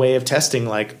a way of testing,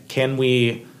 can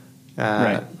we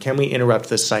interrupt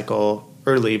this cycle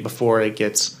early before it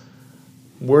gets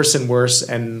worse and worse,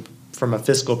 and from a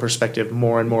fiscal perspective,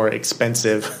 more and more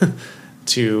expensive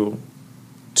to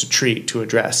treat, to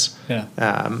address. Yeah.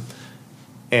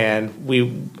 And we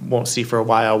won't see for a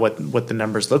while what the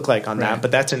numbers look like on that,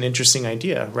 but that's an interesting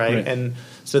idea, right? And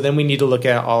so then we need to look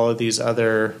at all of these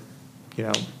other,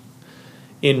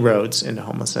 inroads into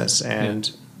homelessness,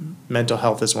 and mental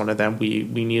health is one of them. We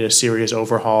need a serious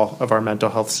overhaul of our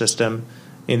mental health system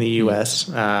in the U.S.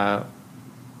 That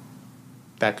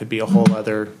could be a whole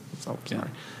other.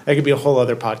 That could be a whole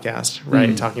other podcast,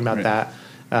 right? Talking about that.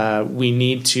 We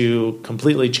need to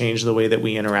completely change the way that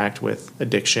we interact with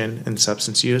addiction and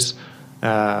substance use.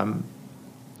 And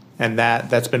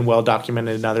that's been well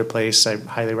documented in another place. I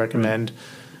highly recommend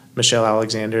Michelle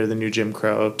Alexander, The New Jim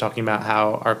Crow, talking about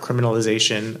how our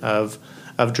criminalization of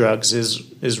drugs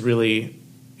is really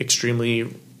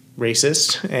extremely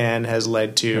racist and has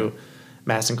led to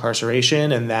mass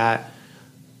incarceration, and that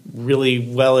really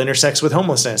well intersects with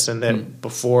homelessness, and that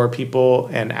before people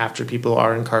and after people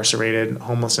are incarcerated,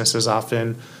 homelessness is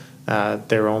often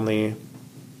their only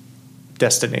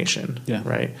destination,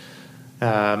 right?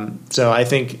 So I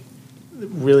think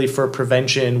really for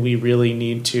prevention, we really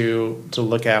need to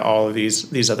look at all of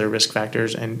these other risk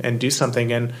factors and do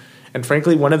something. And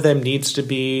frankly, one of them needs to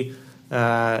be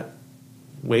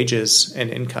wages and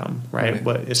income, right?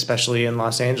 But especially in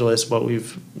Los Angeles, what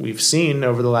we've seen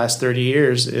over the last 30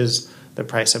 years is the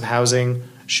price of housing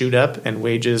shoot up and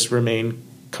wages remain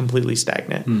completely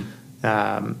stagnant.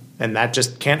 And that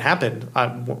just can't happen.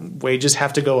 Wages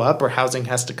have to go up or housing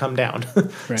has to come down.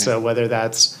 So whether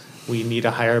that's we need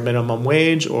a higher minimum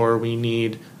wage, or we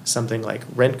need something like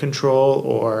rent control,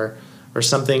 or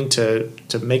something to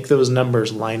make those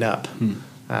numbers line up.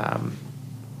 I'm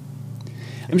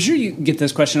sure you get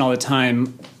this question all the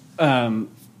time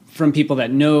from people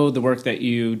that know the work that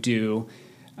you do.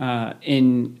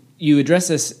 And you address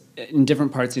this in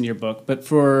different parts in your book, but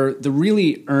for the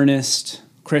really earnest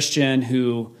Christian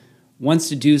who wants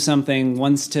to do something,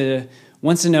 wants to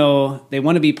know, they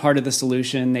want to be part of the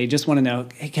solution. They just want to know,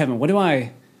 hey, Kevin, what do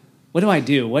I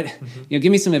do?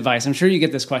 Give me some advice. I'm sure you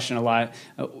get this question a lot.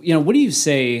 What do you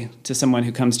say to someone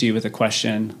who comes to you with a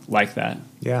question like that?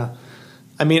 Yeah.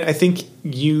 I mean, I think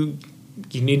you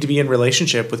need to be in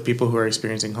relationship with people who are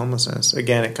experiencing homelessness.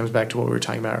 Again, it comes back to what we were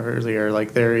talking about earlier.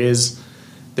 There is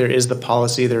the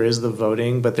policy, there is the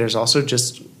voting, but there's also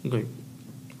just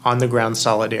on the ground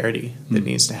solidarity that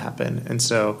needs to happen. And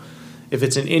so if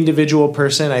it's an individual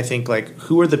person, I think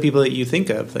who are the people that you think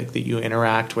of, that you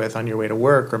interact with on your way to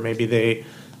work, or maybe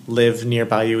live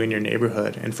nearby you in your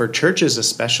neighborhood. And for churches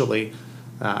especially,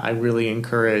 I really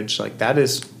encourage, like,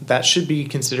 that should be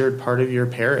considered part of your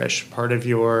parish, part of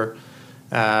your,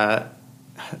 I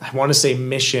want to say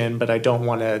mission, but I don't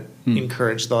want to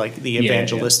encourage the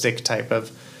evangelistic type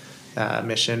of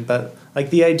mission. But like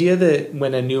the idea that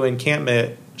when a new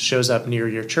encampment shows up near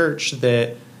your church,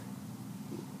 that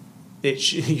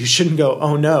you shouldn't go,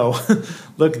 oh no,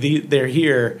 look, they're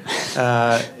here.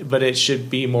 But it should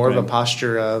be more of a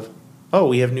posture of, oh,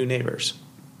 we have new neighbors.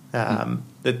 That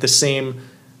the same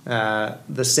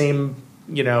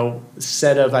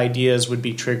set of ideas would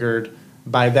be triggered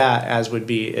by that as would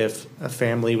be if a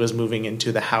family was moving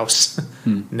into the house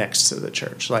next to the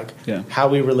church. Like how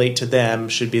we relate to them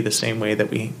should be the same way that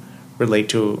we relate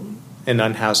to an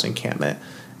unhoused encampment.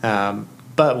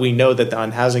 But we know that the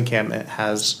unhoused encampment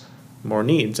has more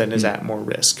needs and is at more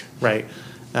risk, right?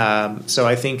 So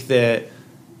I think that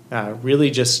really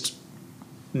just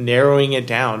narrowing it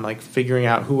down, like figuring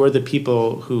out who are the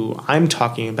people who I'm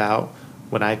talking about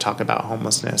when I talk about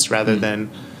homelessness, rather than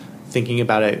thinking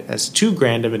about it as too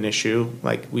grand of an issue.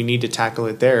 Like, we need to tackle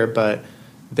it there, but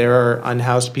there are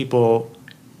unhoused people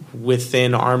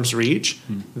within arm's reach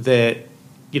that,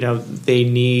 they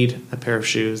need a pair of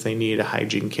shoes, they need a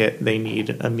hygiene kit, they need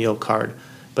a meal card,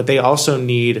 but they also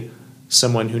need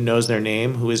someone who knows their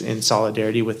name, who is in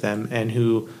solidarity with them, and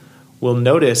who will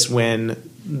notice when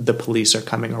the police are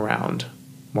coming around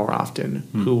more often,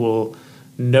 who will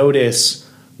notice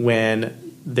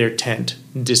when their tent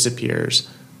disappears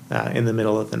in the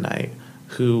middle of the night,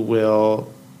 who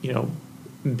will,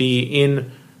 be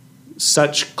in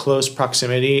such close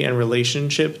proximity and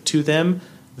relationship to them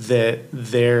that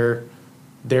their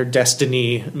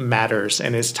destiny matters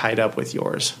and is tied up with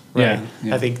yours. Right?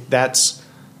 Yeah. I think that's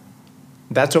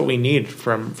what we need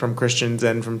from Christians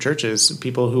and from churches,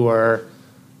 people who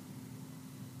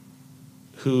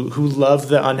love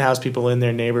the unhoused people in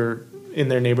their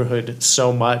neighborhood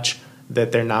so much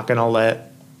that they're not going to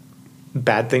let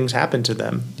bad things happen to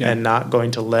them, and not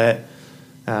going to let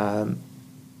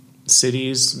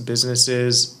cities,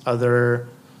 businesses, other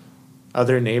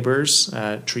neighbors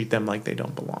treat them like they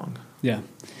don't belong. Yeah.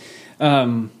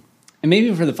 And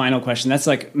maybe for the final question, that's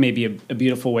like maybe a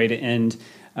beautiful way to end.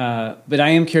 But I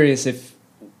am curious if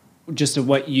just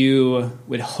what you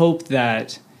would hope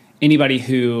that anybody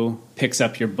who picks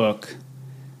up your book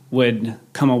would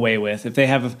come away with, if they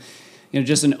have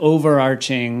just an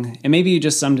overarching, and maybe you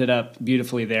just summed it up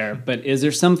beautifully there, but is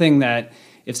there something that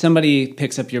if somebody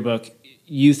picks up your book,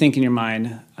 you think in your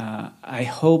mind, I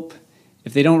hope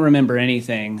if they don't remember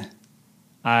anything,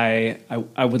 I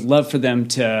would love for them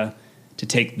to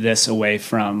take this away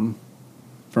from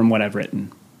what I've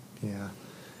written. Yeah.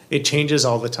 It changes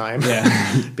all the time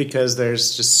because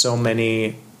there's just so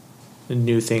many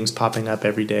new things popping up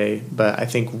every day. But I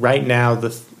think right now the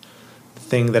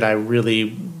thing that I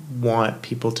really want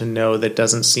people to know that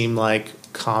doesn't seem like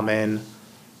common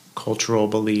cultural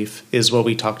belief is what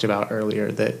we talked about earlier,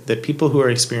 that people who are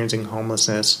experiencing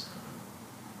homelessness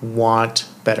want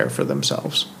better for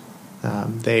themselves.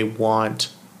 They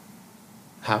want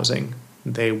housing.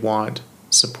 They want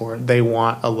support. They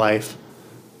want a life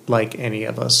like any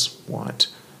of us want.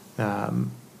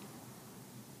 And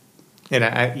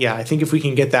I think if we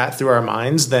can get that through our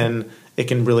minds, then it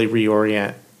can really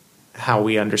reorient how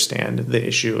we understand the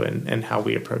issue and how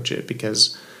we approach it,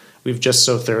 because we've just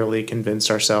so thoroughly convinced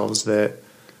ourselves that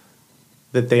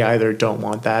they either don't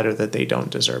want that or that they don't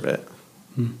deserve it.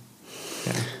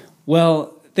 Yeah.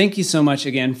 Well, thank you so much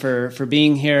again for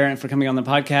being here and for coming on the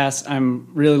podcast. I'm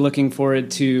really looking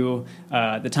forward to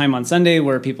the time on Sunday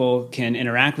where people can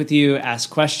interact with you, ask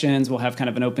questions. We'll have kind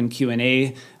of an open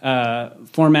Q&A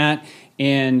format,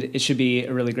 and it should be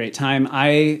a really great time.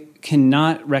 I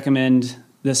cannot recommend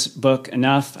this book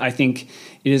enough. I think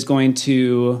it is going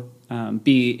to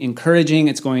be encouraging.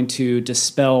 It's going to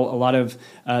dispel a lot of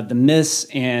the myths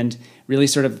and really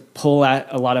sort of pull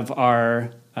at a lot of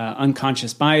our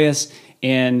unconscious bias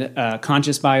and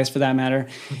conscious bias, for that matter,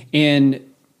 and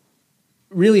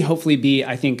really hopefully be,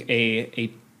 I think,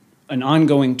 an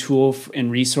ongoing tool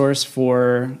and resource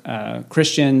for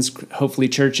Christians, hopefully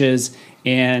churches,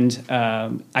 and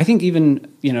I think even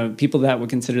people that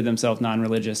would consider themselves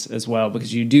non-religious as well,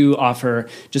 because you do offer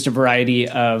just a variety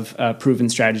of proven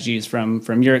strategies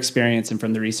from your experience and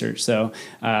from the research. So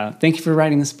thank you for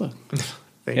writing this book.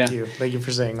 Thank you. Thank you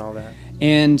for saying all that.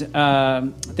 And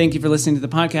thank you for listening to the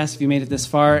podcast if you made it this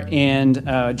far. And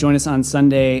join us on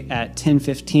Sunday at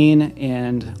 10:15,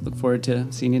 and look forward to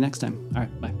seeing you next time. All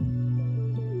right,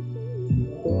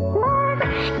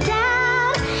 bye.